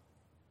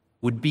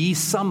 would be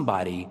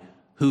somebody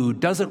who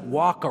doesn't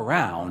walk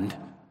around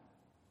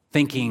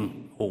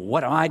thinking, well,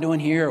 what am I doing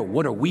here?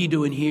 What are we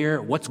doing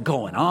here? What's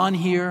going on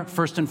here,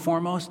 first and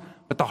foremost?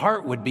 But the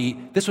heart would be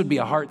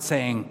a heart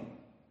saying,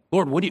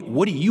 Lord, what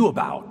are you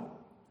about?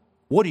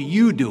 What are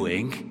you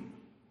doing?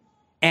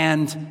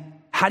 And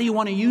how do you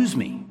want to use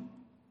me?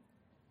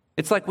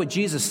 It's like what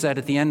Jesus said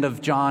at the end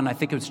of John, I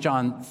think it was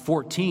John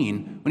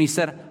 14, when he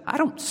said, I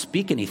don't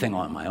speak anything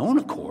on my own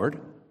accord.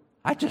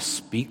 I just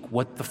speak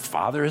what the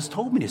Father has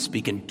told me to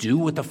speak and do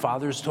what the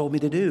Father has told me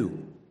to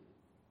do.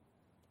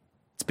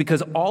 It's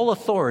because all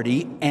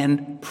authority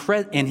and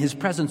his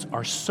presence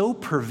are so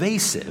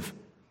pervasive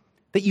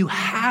that you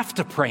have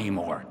to pray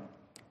more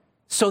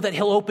so that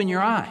he'll open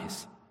your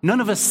eyes.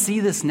 None of us see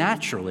this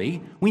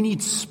naturally. We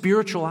need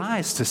spiritual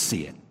eyes to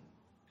see it.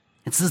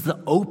 This is the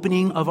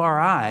opening of our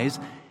eyes.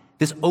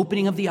 This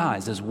opening of the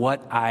eyes is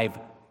what I've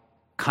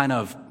kind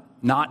of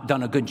not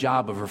done a good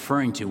job of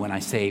referring to when I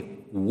say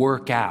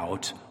work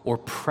out or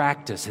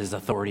practice his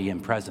authority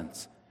and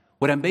presence.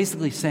 What I'm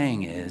basically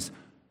saying is,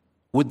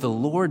 would the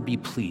Lord be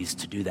pleased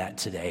to do that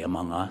today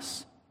among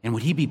us? And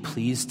would he be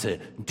pleased to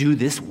do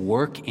this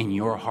work in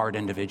your heart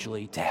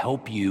individually to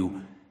help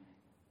you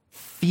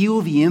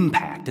feel the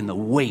impact and the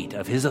weight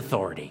of his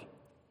authority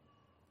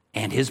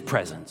and his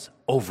presence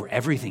over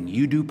everything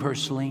you do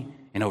personally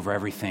and over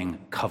everything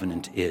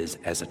Covenant is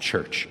as a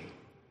church?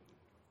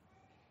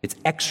 It's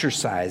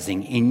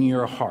exercising in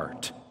your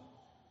heart.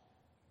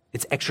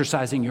 It's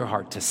exercising your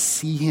heart to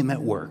see him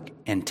at work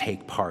and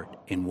take part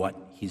in what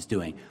he's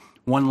doing.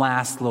 One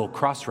last little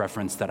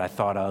cross-reference that I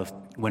thought of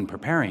when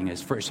preparing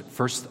is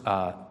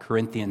 1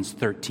 Corinthians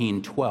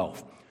 13:12.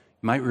 You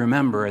might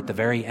remember at the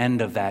very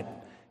end of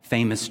that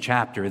famous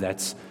chapter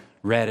that's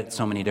read at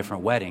so many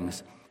different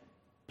weddings,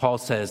 Paul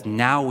says,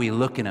 now we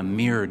look in a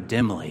mirror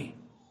dimly,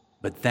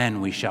 but then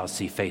we shall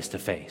see face to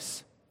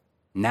face.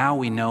 Now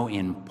we know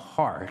in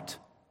part,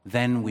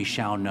 then we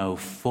shall know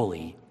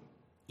fully,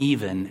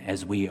 even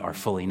as we are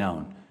fully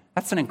known.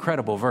 That's an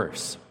incredible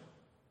verse.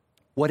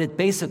 What it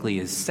basically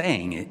is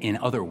saying, in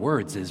other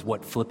words, is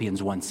what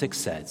Philippians 1:6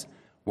 says.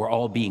 We're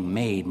all being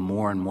made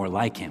more and more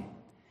like him.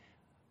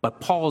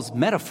 But Paul's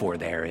metaphor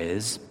there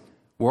is,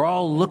 we're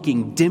all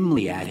looking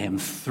dimly at him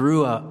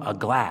through a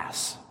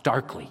glass,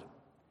 darkly.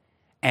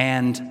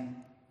 And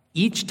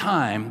each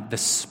time the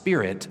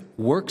Spirit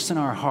works in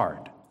our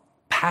heart,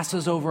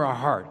 passes over our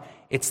heart,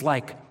 it's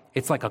like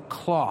a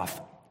cloth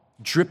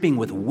dripping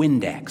with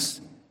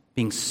Windex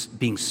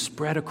being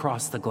spread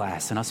across the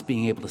glass and us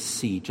being able to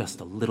see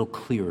just a little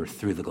clearer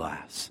through the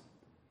glass.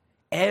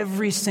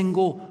 Every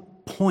single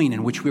point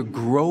in which we're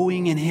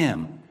growing in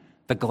him,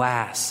 the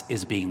glass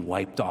is being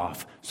wiped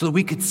off so that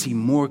we could see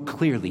more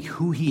clearly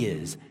who he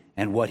is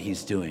and what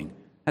he's doing.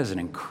 That is an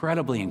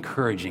incredibly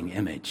encouraging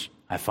image,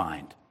 I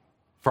find,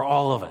 for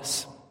all of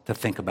us to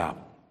think about.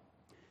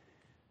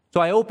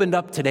 So I opened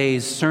up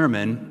today's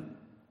sermon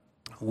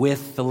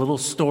with the little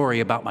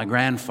story about my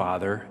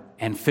grandfather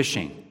and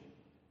fishing.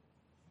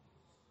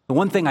 The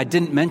one thing I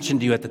didn't mention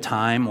to you at the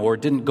time, or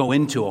didn't go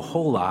into a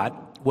whole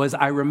lot, was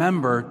I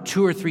remember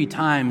 2 or 3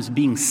 times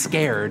being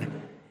scared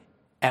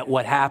at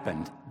what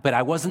happened. But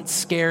I wasn't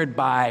scared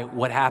by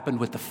what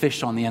happened with the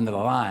fish on the end of the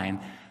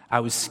line.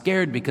 I was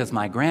scared because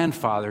my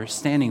grandfather,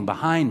 standing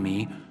behind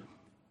me,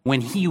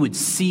 when he would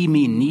see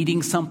me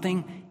needing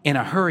something, in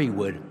a hurry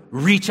would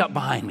reach up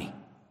behind me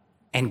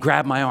and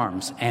grab my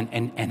arms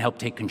and help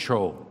take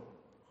control.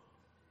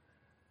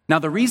 Now,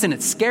 the reason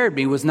it scared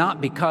me was not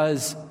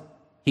because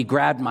he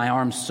grabbed my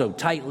arms so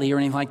tightly or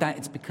anything like that.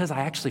 It's because I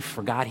actually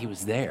forgot he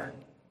was there.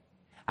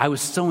 I was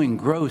so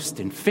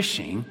engrossed in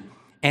fishing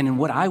and in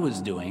what I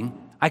was doing,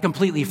 I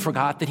completely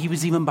forgot that he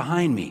was even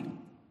behind me.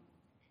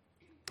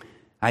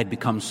 I had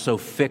become so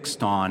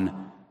fixed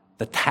on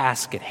the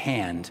task at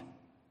hand,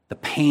 the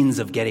pains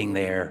of getting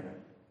there,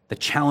 the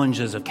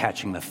challenges of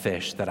catching the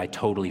fish, that I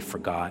totally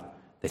forgot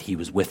that he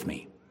was with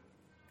me.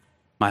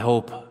 My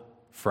hope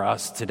for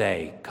us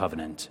today,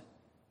 Covenant,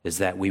 is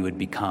that we would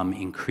become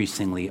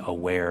increasingly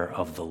aware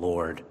of the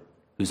Lord,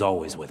 who's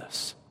always with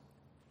us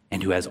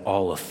and who has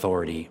all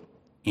authority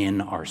in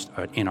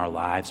our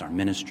lives, our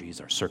ministries,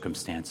 our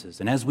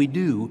circumstances. And as we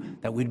do,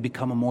 that we'd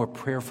become a more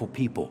prayerful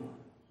people,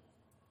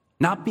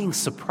 not being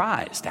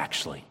surprised,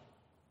 actually,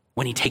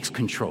 when he takes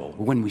control,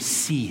 or when we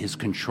see his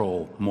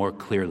control more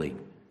clearly.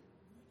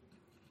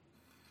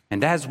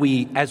 And as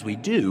we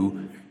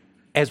do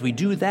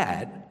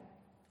that,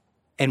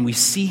 and we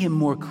see him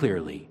more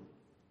clearly,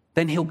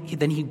 then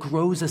he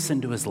grows us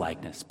into his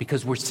likeness,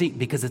 because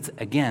it's,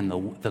 again,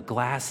 the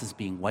glass is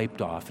being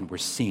wiped off, and we're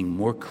seeing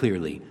more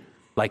clearly,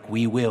 like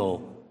we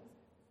will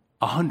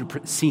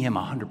see him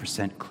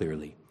 100%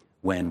 clearly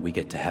when we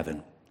get to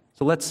heaven.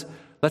 So let's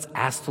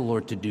ask the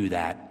Lord to do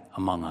that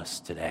among us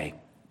today.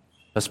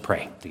 Let's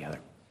pray together.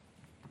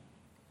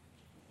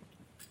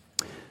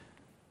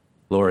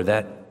 Lord,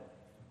 that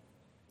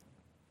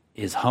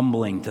is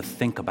humbling to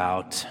think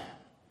about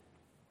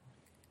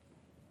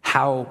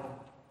how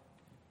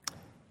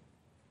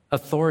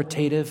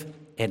authoritative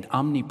and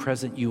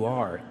omnipresent you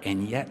are,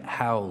 and yet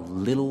how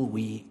little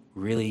we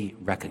really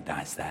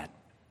recognize that.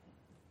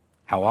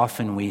 How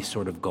often we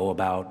sort of go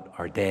about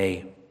our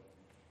day,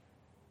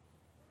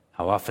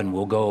 how often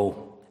we'll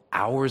go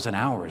hours and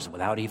hours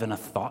without even a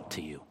thought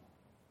to you.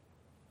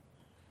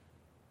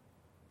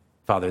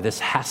 Father, this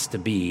has to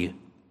be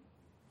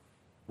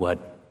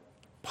what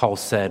Paul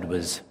said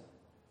was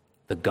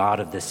the God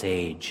of this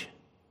age,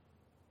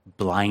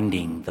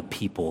 blinding the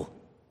people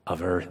of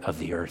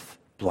the earth,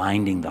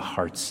 blinding the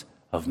hearts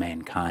of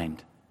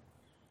mankind.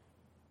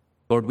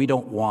 Lord, we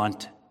don't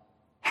want,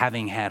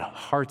 having had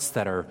hearts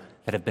that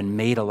have been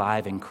made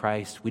alive in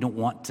Christ, we don't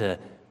want to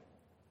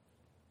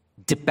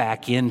dip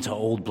back into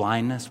old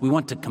blindness. We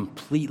want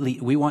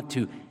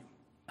to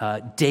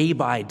day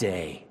by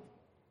day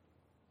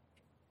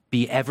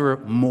be ever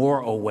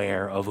more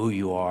aware of who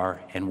you are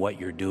and what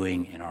you're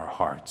doing in our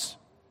hearts.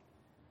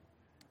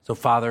 So,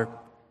 Father,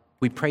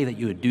 we pray that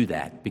you would do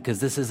that, because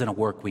this isn't a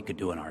work we could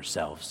do in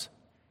ourselves.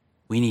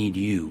 We need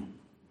you.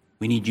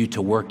 We need you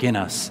to work in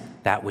us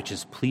that which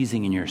is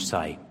pleasing in your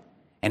sight.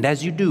 And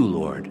as you do,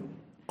 Lord,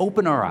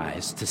 open our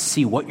eyes to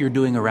see what you're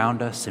doing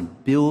around us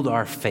and build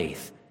our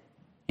faith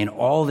in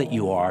all that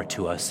you are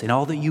to us and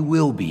all that you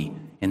will be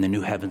in the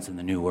new heavens and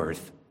the new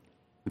earth.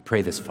 We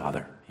pray this,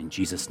 Father, in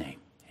Jesus' name.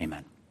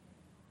 Amen.